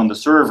handling on the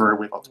server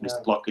with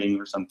optimistic blocking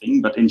or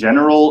something, but in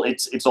general,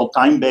 it's all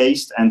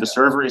time-based, and the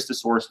server is the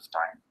source of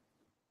time.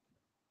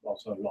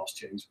 Also, last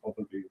change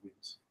probably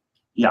wins.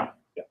 Yeah.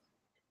 Yeah.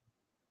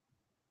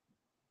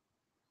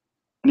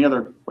 Any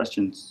other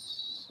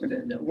questions?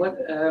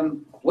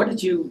 What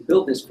did you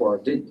build this for?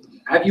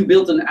 Have you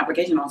built an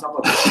application on top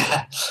of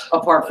it,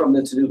 apart from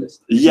the to-do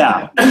list?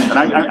 Yeah, and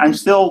I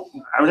was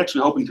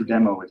actually hoping to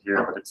demo it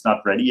here, but it's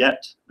not ready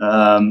yet.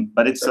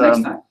 But it's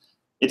next time.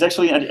 It's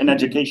actually an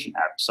education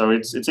app, so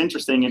it's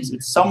interesting. It's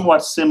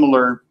somewhat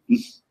similar,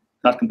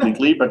 not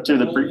completely, but to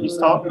the previous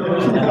talk.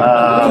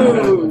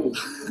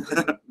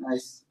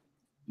 Nice.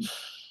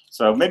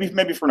 So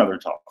maybe for another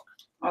talk.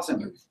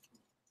 Awesome.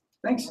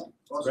 Thanks.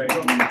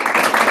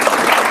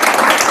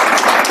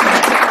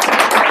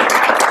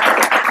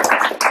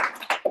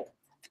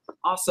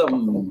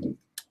 Awesome.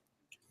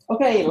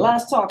 Okay,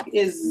 last talk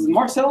is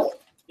Marcel.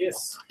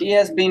 Yes. He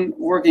has been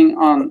working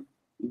on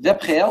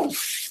WebGL.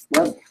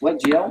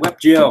 WebGL.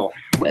 WebGL.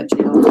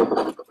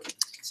 WebGL.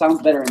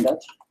 Sounds better in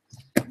Dutch.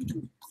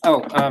 Oh,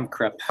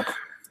 crap.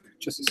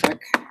 Just a sec.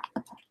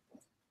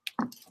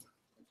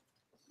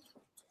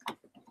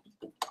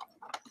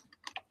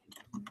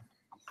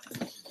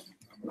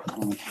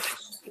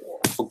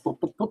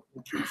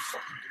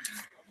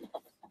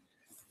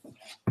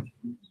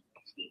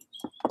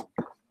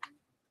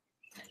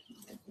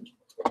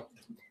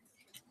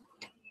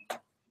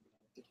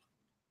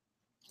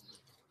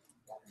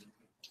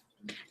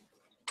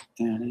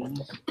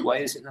 Why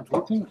is it not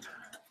working?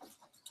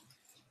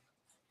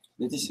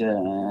 Dit is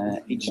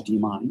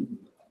HDMI.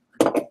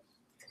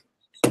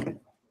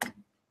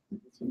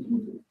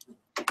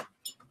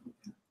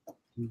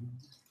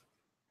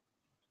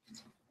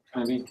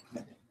 Maybe.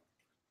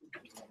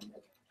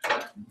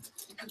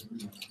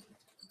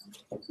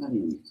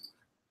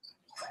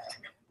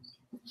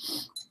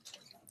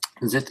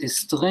 That is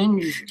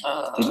strange.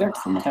 Dit werkt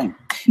voor Martijn.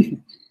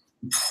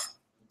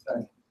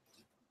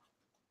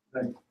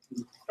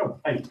 Oh,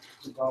 hey.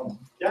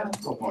 Ja, dat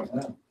is mooi.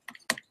 Ja.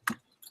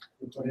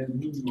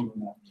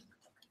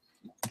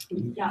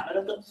 Ja,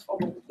 dat is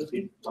allemaal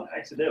het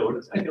belangrijkste deel hoor.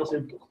 Dat is eigenlijk heel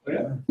simpel. Oh,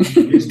 ja.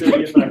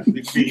 Eerst maakt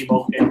de query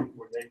mogelijk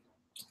voor het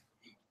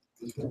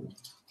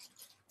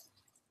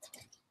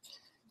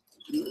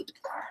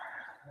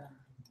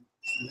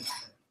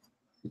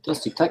It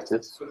was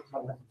detected.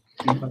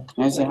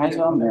 Hij is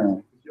wel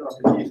mirror.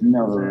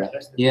 Mirror.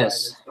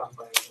 Yes.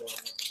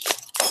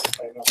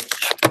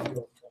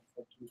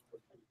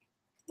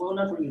 Well,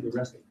 not really the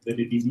rest. The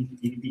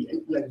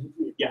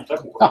yeah,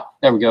 that's Ah,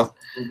 there we go.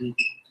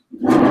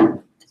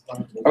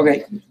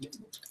 Okay,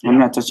 I'm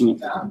not touching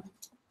it.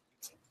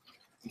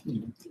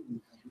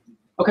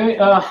 Okay,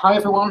 hi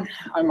everyone.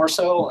 I'm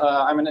Marcel.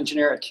 I'm an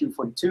engineer at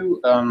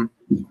Q42.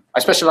 I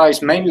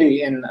specialize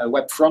mainly in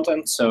web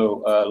frontend,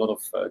 so a lot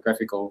of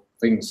graphical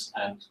things.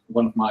 And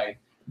one of my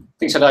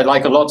things that I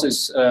like a lot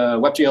is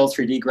WebGL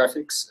 3D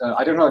graphics.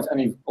 I don't know if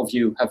any of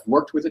you have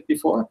worked with it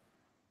before.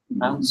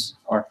 Hands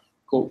or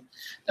cool.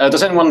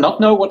 Does anyone not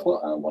know what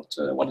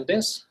it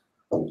is?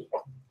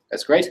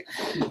 That's great.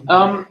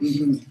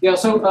 Yeah,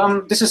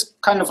 so this is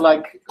kind of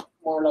like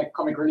more like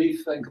comic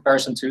relief in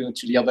comparison to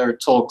the other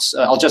talks.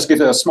 I'll just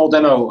give a small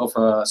demo of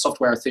a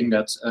software thing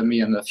that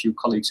me and a few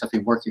colleagues have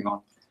been working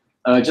on.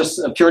 Just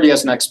purely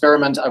as an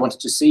experiment, I wanted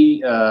to see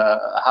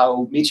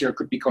how Meteor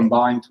could be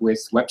combined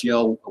with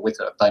WebGL with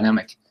a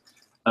dynamic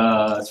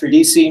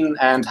 3D scene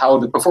and how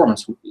the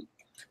performance would be.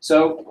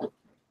 So,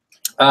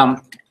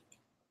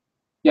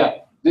 yeah,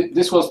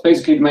 this was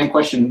basically the main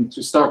question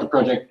to start the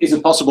project. Is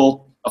it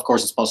possible? Of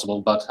course it's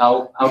possible, but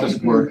how does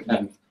it work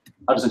and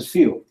how does it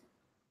feel?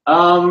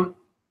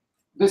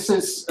 This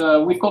is,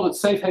 we've called it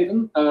Safe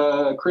Haven,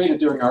 created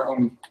during our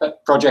own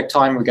project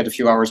time. We get a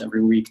few hours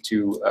every week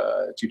to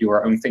do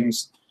our own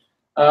things.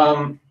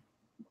 And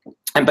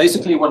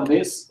basically what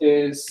it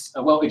is,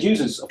 well, it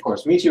uses, of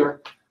course,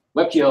 Meteor,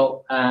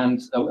 WebGL, and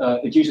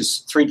it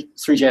uses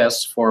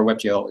 3JS for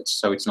WebGL,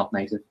 so it's not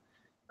native.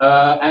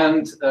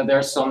 And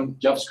there's some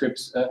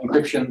JavaScript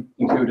encryption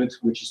included,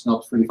 which is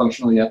not fully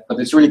functional yet, but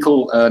it's really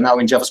cool. Now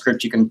in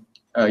JavaScript, you can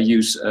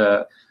use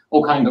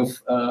all kind of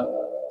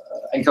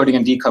encoding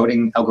and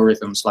decoding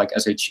algorithms like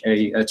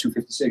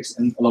SHA-256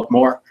 and a lot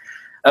more.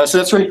 So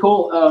that's really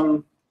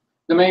cool.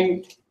 The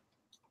main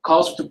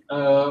cause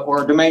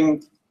or the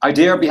main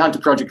idea behind the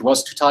project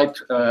was to type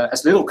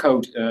as little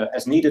code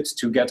as needed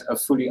to get a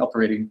fully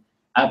operating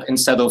app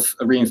instead of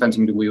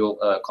reinventing the wheel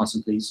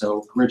constantly.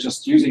 So we're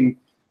just using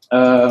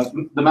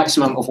the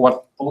maximum of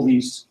what all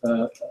these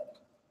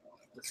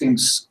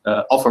things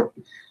offer.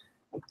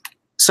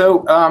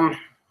 So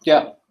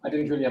yeah, I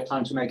didn't really have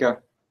time to make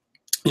a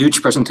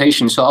huge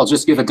presentation, so I'll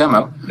just give a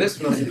demo. This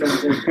was a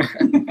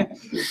presentation.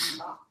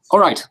 All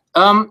right,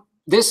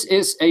 this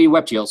is a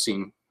WebGL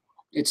scene.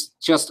 It's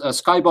just a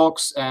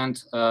skybox and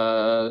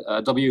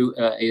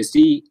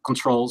WASD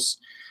controls.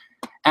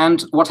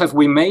 And what have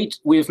we made?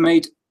 We've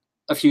made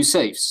a few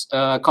saves.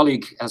 A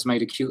colleague has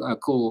made a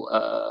cool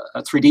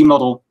 3D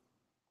model.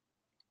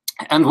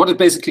 And what it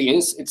basically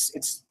is,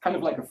 it's kind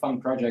of like a fun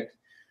project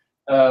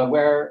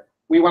where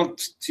we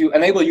want to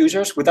enable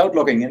users without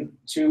logging in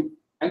to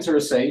enter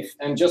a save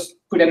and just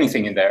put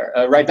anything in there.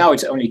 Right now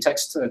it's only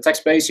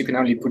text-based. You can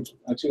only put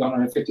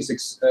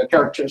 256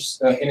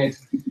 characters in it.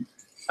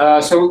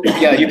 So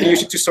yeah, you can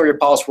use it to store your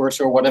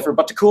passwords or whatever.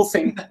 But the cool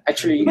thing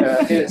actually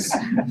is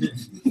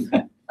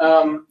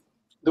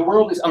the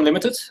world is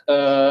unlimited.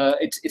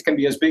 It can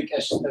be as big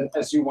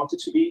as you want it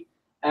to be.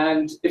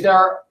 And if there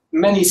are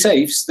many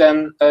saves,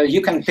 then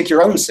you can pick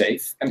your own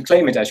save and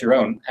claim it as your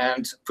own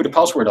and put a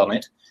password on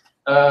it.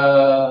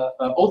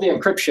 All the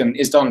encryption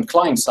is done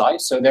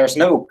client-side, so there's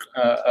no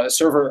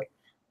server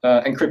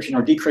encryption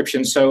or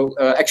decryption. So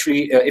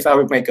actually, if I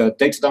would make a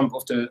data dump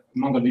of the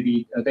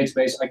MongoDB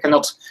database, I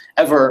cannot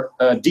ever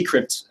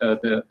decrypt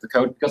the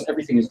code because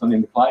everything is done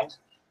in the client.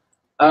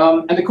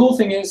 And the cool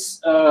thing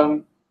is,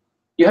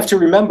 you have to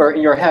remember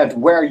in your head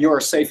where your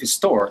safe is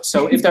stored.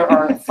 So if there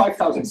are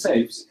 5,000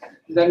 safes,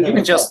 then you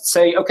can just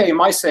say, okay,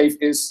 my safe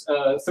is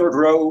third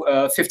row,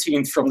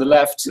 15th from the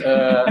left,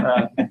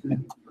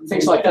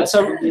 things like that.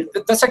 So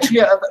that's actually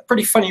a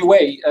pretty funny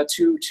way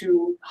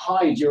to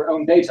hide your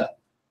own data.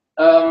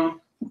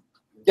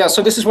 Yeah,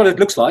 so this is what it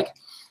looks like.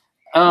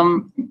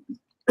 Well,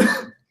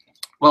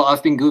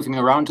 I've been goofing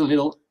around a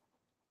little.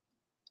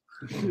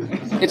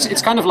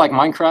 It's kind of like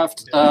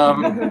Minecraft.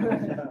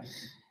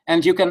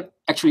 And you can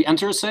actually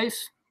enter a safe.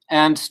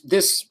 And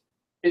this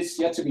is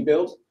yet to be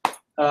built.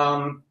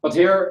 But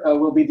here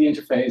will be the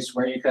interface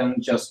where you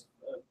can just,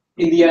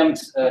 in the end,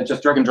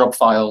 just drag and drop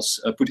files,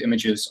 put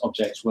images,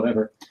 objects,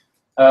 whatever,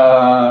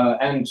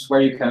 and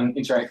where you can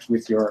interact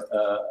with your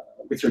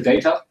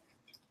data.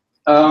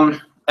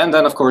 And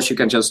then, of course, you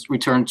can just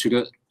return to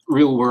the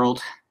real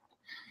world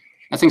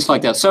and things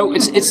like that. So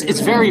it's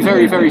very,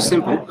 very, very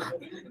simple.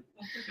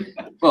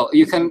 Well,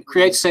 you can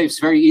create safes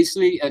very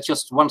easily. At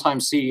just one time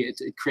C, it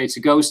creates a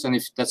ghost, and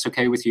if that's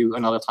okay with you,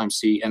 another time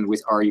C, and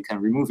with R you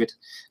can remove it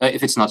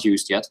if it's not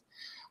used yet.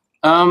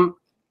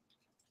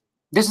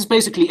 This is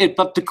basically it.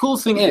 But the cool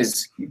thing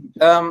is,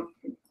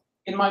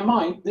 in my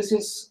mind, this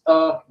is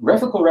a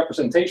graphical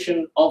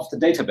representation of the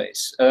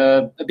database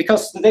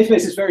because the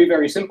database is very,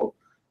 very simple.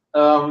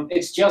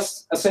 It's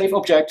just a safe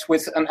object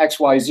with an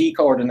XYZ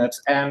coordinate,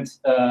 and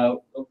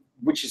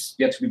which is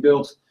yet to be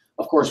built.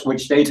 Of course,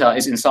 which data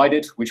is inside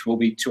it, which will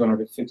be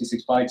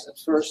 256 bytes at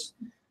first,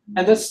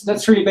 and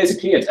that's really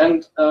basically it.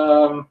 And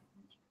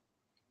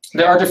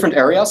there are different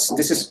areas.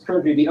 This is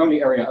currently the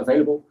only area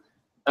available,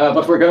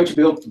 but we're going to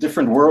build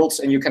different worlds,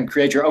 and you can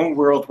create your own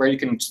world where you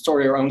can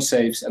store your own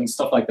saves and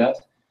stuff like that.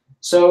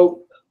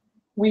 So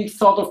we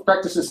thought of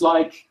practices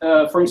like,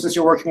 for instance,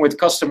 you're working with a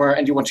customer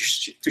and you want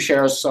to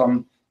share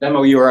some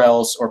demo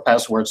URLs or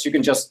passwords. You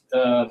can just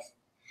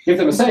give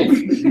them a safe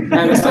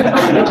and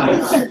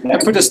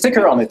put a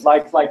sticker on it,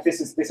 like this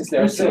is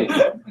their safe.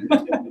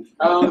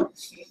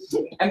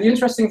 And the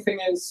interesting thing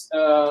is,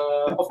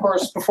 of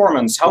course,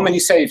 performance. How many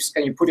safes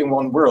can you put in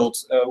one world,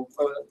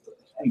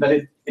 and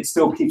that it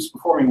still keeps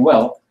performing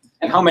well?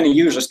 And how many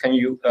users can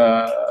you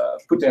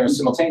put there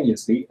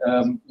simultaneously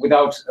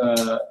without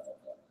a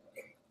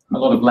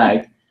lot of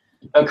lag?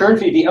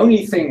 Currently, the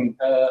only thing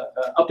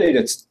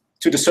updated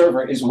to the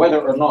server is whether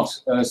or not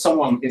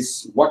someone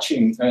is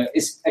watching,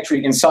 is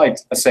actually inside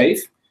a safe.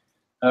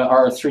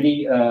 Our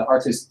 3D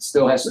artist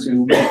still has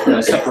to make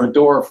a separate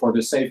door for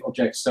the safe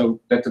object so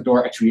that the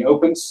door actually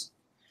opens.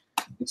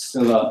 It's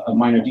still a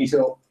minor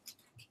detail.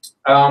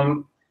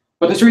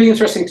 But it's really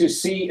interesting to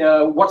see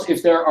what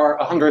if there are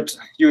 100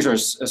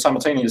 users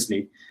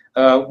simultaneously.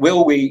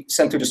 Will we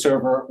send to the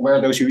server where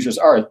those users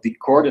are, the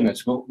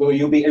coordinates? Will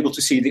you be able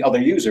to see the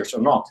other users or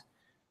not?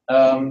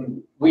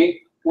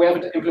 We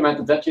haven't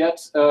implemented that yet,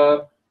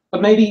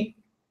 but maybe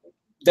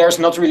there's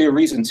not really a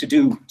reason to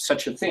do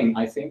such a thing,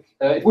 I think.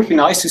 It would be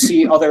nice to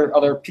see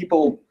other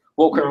people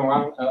walking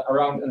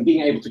around and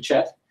being able to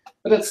chat,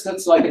 but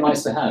that's like a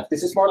nice to have.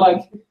 This is more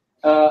like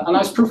a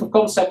nice proof of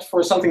concept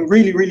for something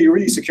really, really,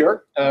 really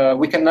secure.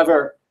 We can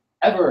never,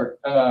 ever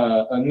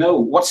know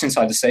what's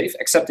inside the safe,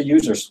 except the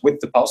users with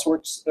the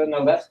passwords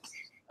know that.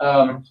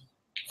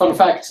 Fun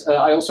fact,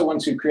 I also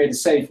want to create a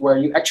safe where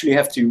you actually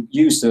have to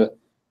use the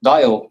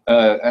dial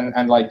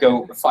and like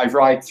go 5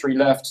 right, 3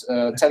 left,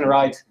 10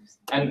 right,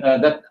 and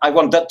that I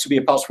want that to be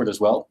a password as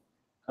well,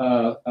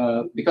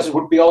 because it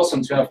would be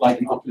awesome to have like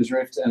an Oculus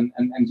Rift and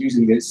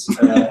using this.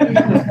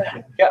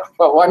 Yeah,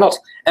 well, why not?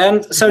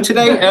 And so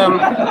today,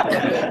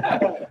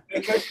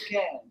 Because you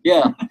can.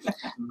 yeah.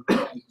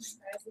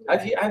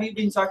 Have you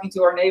been talking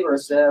to our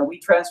neighbors? We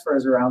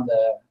transfers around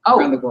the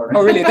corner.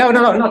 Oh, really? No,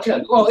 not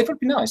yet. Well, it would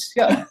be nice,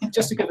 yeah,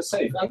 just to give a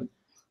safe. And,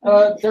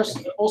 there's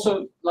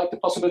also like the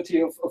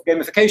possibility of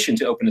gamification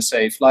to open a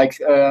safe, like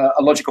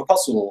a logical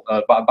puzzle,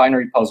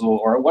 binary puzzle,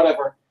 or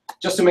whatever,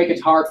 just to make it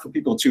hard for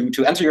people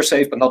to enter your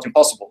safe, but not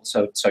impossible.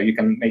 So you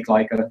can make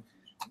like a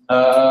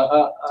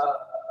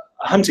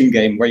hunting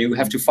game where you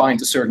have to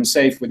find a certain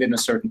safe within a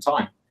certain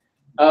time.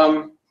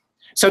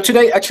 So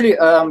today, actually,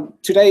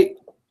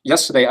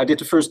 yesterday, I did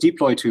the first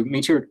deploy to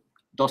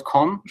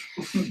Meteor.com,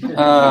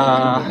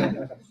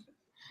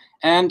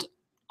 and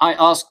I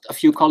asked a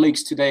few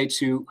colleagues today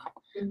to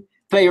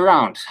play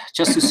around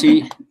just to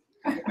see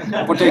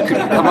what they could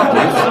come up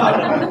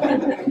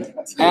with,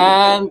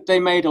 and they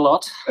made a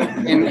lot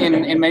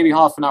in maybe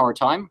half an hour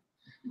time.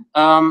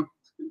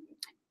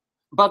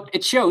 But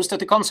it shows that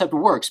the concept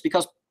works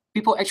because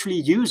people actually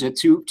use it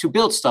to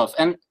build stuff,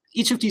 and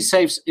each of these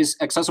safes is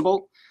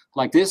accessible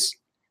like this.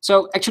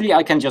 So actually,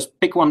 I can just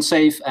pick one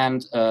safe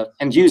and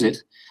use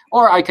it,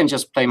 or I can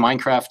just play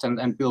Minecraft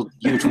and build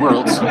huge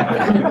worlds.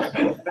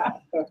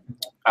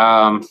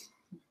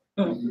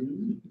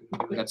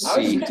 Let's How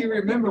see. should you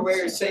remember where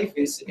your safe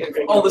is if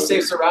all the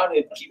safes around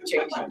it keep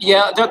changing?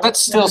 Yeah, that's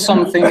still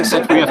some things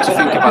that we have to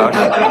think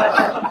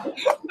about.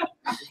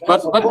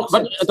 but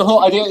the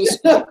whole idea is.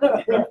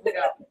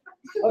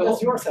 Oh,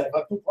 that's your side.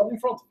 I put one in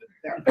front of it.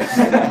 There.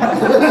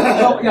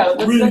 Well, yeah,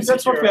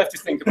 that's what we have to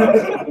think about.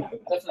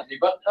 Definitely,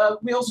 but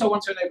we also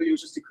want to enable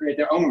users to create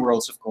their own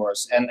worlds, of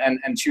course,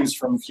 and choose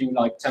from a few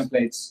like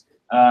templates,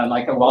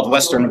 like a Wild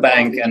Western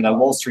bank and a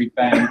Wall Street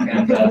bank,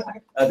 and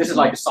this is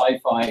like a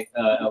sci-fi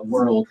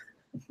world.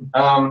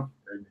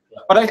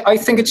 But I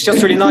think it's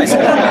just really nice.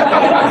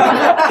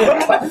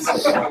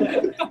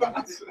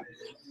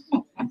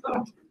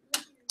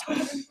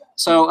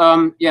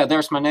 So yeah,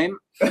 there's my name.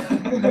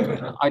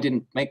 I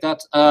didn't make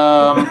that.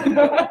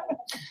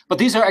 But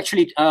these are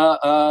actually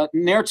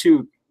near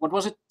to, what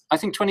was it? I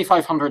think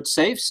 2,500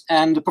 saves,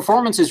 and the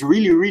performance is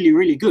really, really,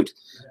 really good.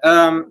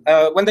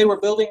 When they were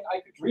building, I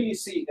could really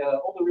see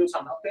all the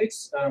real-time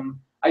updates.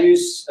 I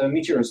use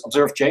Meteor's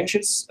observed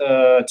changes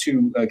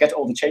to get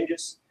all the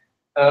changes.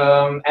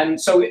 And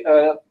so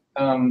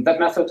that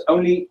method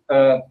only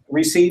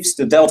receives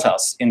the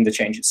deltas in the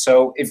changes.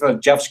 So if a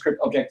JavaScript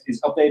object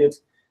is updated,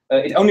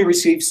 it only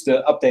receives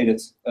the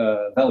updated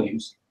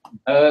values.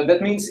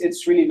 That means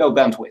it's really low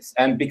bandwidth.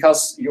 And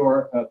because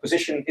your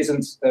position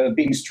isn't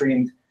being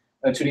streamed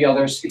to the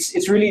others,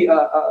 it's really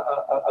a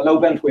low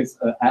bandwidth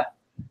app.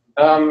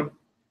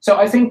 So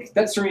I think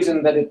that's the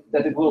reason that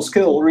it will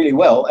scale really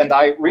well. And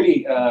I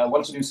really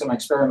want to do some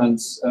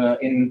experiments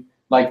in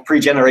like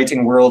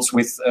pre-generating worlds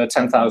with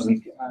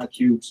 10,000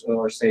 cubes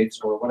or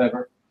saves or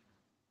whatever.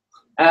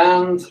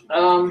 And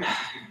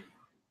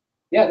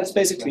yeah, that's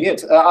basically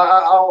it.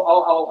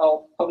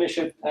 I'll publish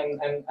it,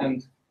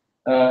 and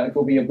it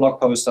will be a blog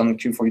post on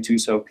Q42,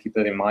 so keep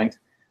that in mind.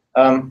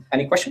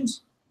 Any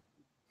questions?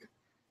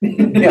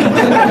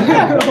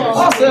 Yeah.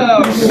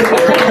 Awesome.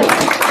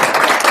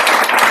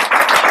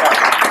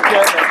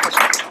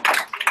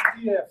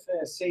 Do you have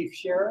safe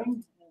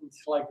sharing?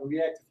 It's like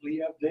reactively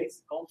update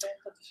the content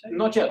of the same?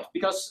 Not yet,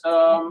 because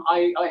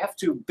I have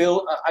to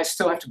build. I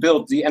still have to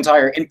build the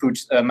entire input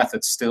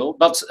method still.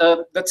 But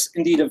that's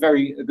indeed a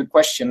very good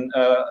question.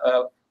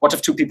 What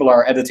if two people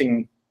are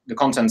editing the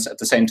contents at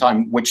the same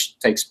time, which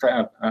takes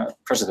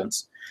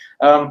precedence?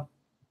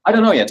 I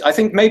don't know yet. I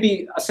think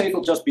maybe a save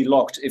will just be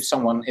locked if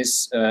someone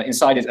is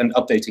inside it and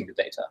updating the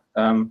data.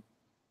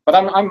 But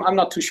I'm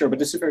not too sure. But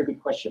this is a very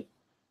good question.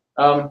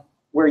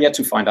 We're yet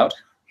to find out.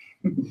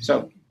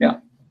 So yeah.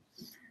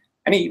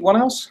 Anyone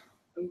else?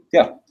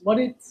 Yeah. What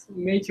did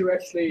Meteor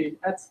actually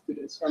add to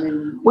this? I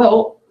mean,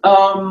 well,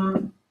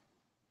 I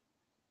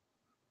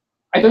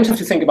don't have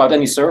to think about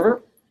any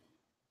server.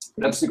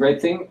 That's the great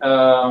thing.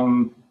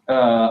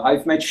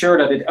 I've made sure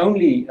that it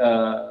only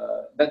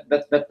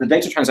that the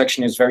data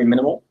transaction is very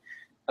minimal,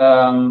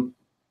 and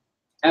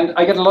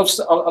I get a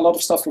lot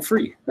of stuff for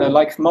free.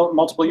 Like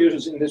multiple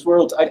users in this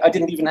world, I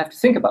didn't even have to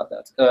think about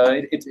that.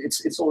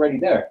 It's already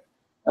there.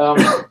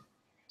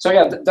 So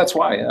yeah, that's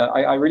why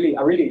I really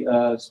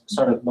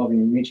started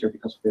loving Meteor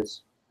because of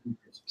this.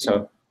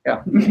 So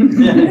yeah.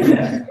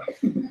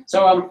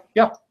 So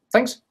yeah,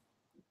 thanks.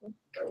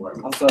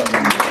 Awesome.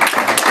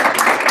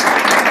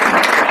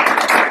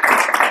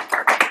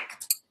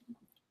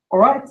 All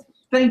right,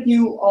 thank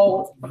you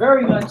all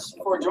very much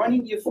for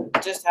joining. You've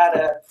just had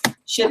a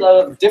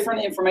shitload of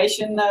different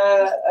information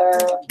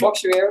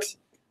box your ears.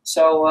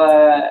 So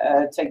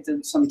take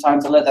some time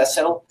to let that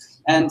settle,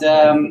 and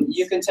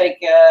you can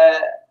take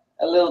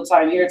a little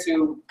time here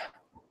to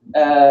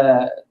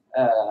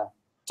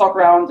talk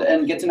around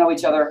and get to know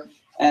each other,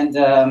 and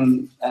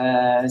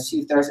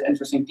see if there's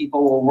interesting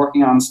people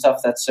working on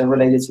stuff that's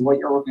related to what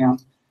you're working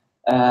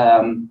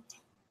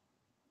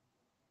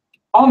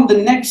on the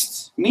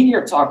next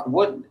Meteor talk,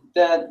 what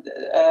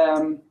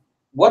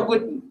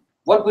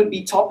would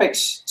be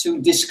topics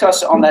to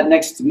discuss on that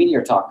next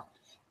Meteor talk?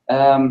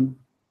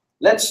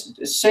 Let's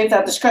save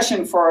that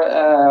discussion for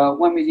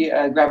when we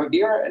grab a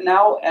beer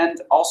now,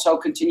 and also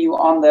continue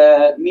on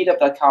the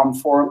meetup.com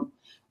forum,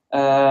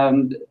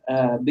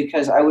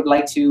 because I would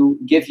like to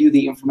give you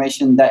the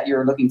information that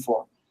you're looking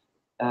for.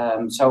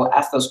 So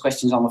ask those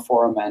questions on the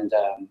forum, and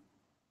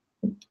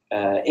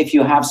if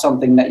you have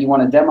something that you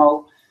want to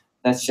demo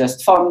that's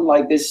just fun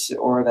like this,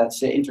 or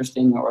that's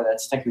interesting, or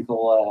that's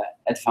technical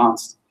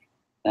advanced,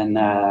 then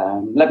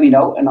let me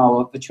know, and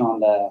I'll put you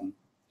on the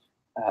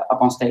up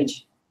on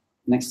stage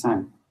next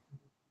time.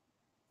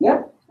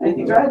 Yeah,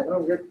 anything to add?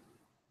 oh, good.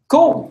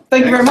 Cool.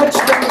 Thank you very much.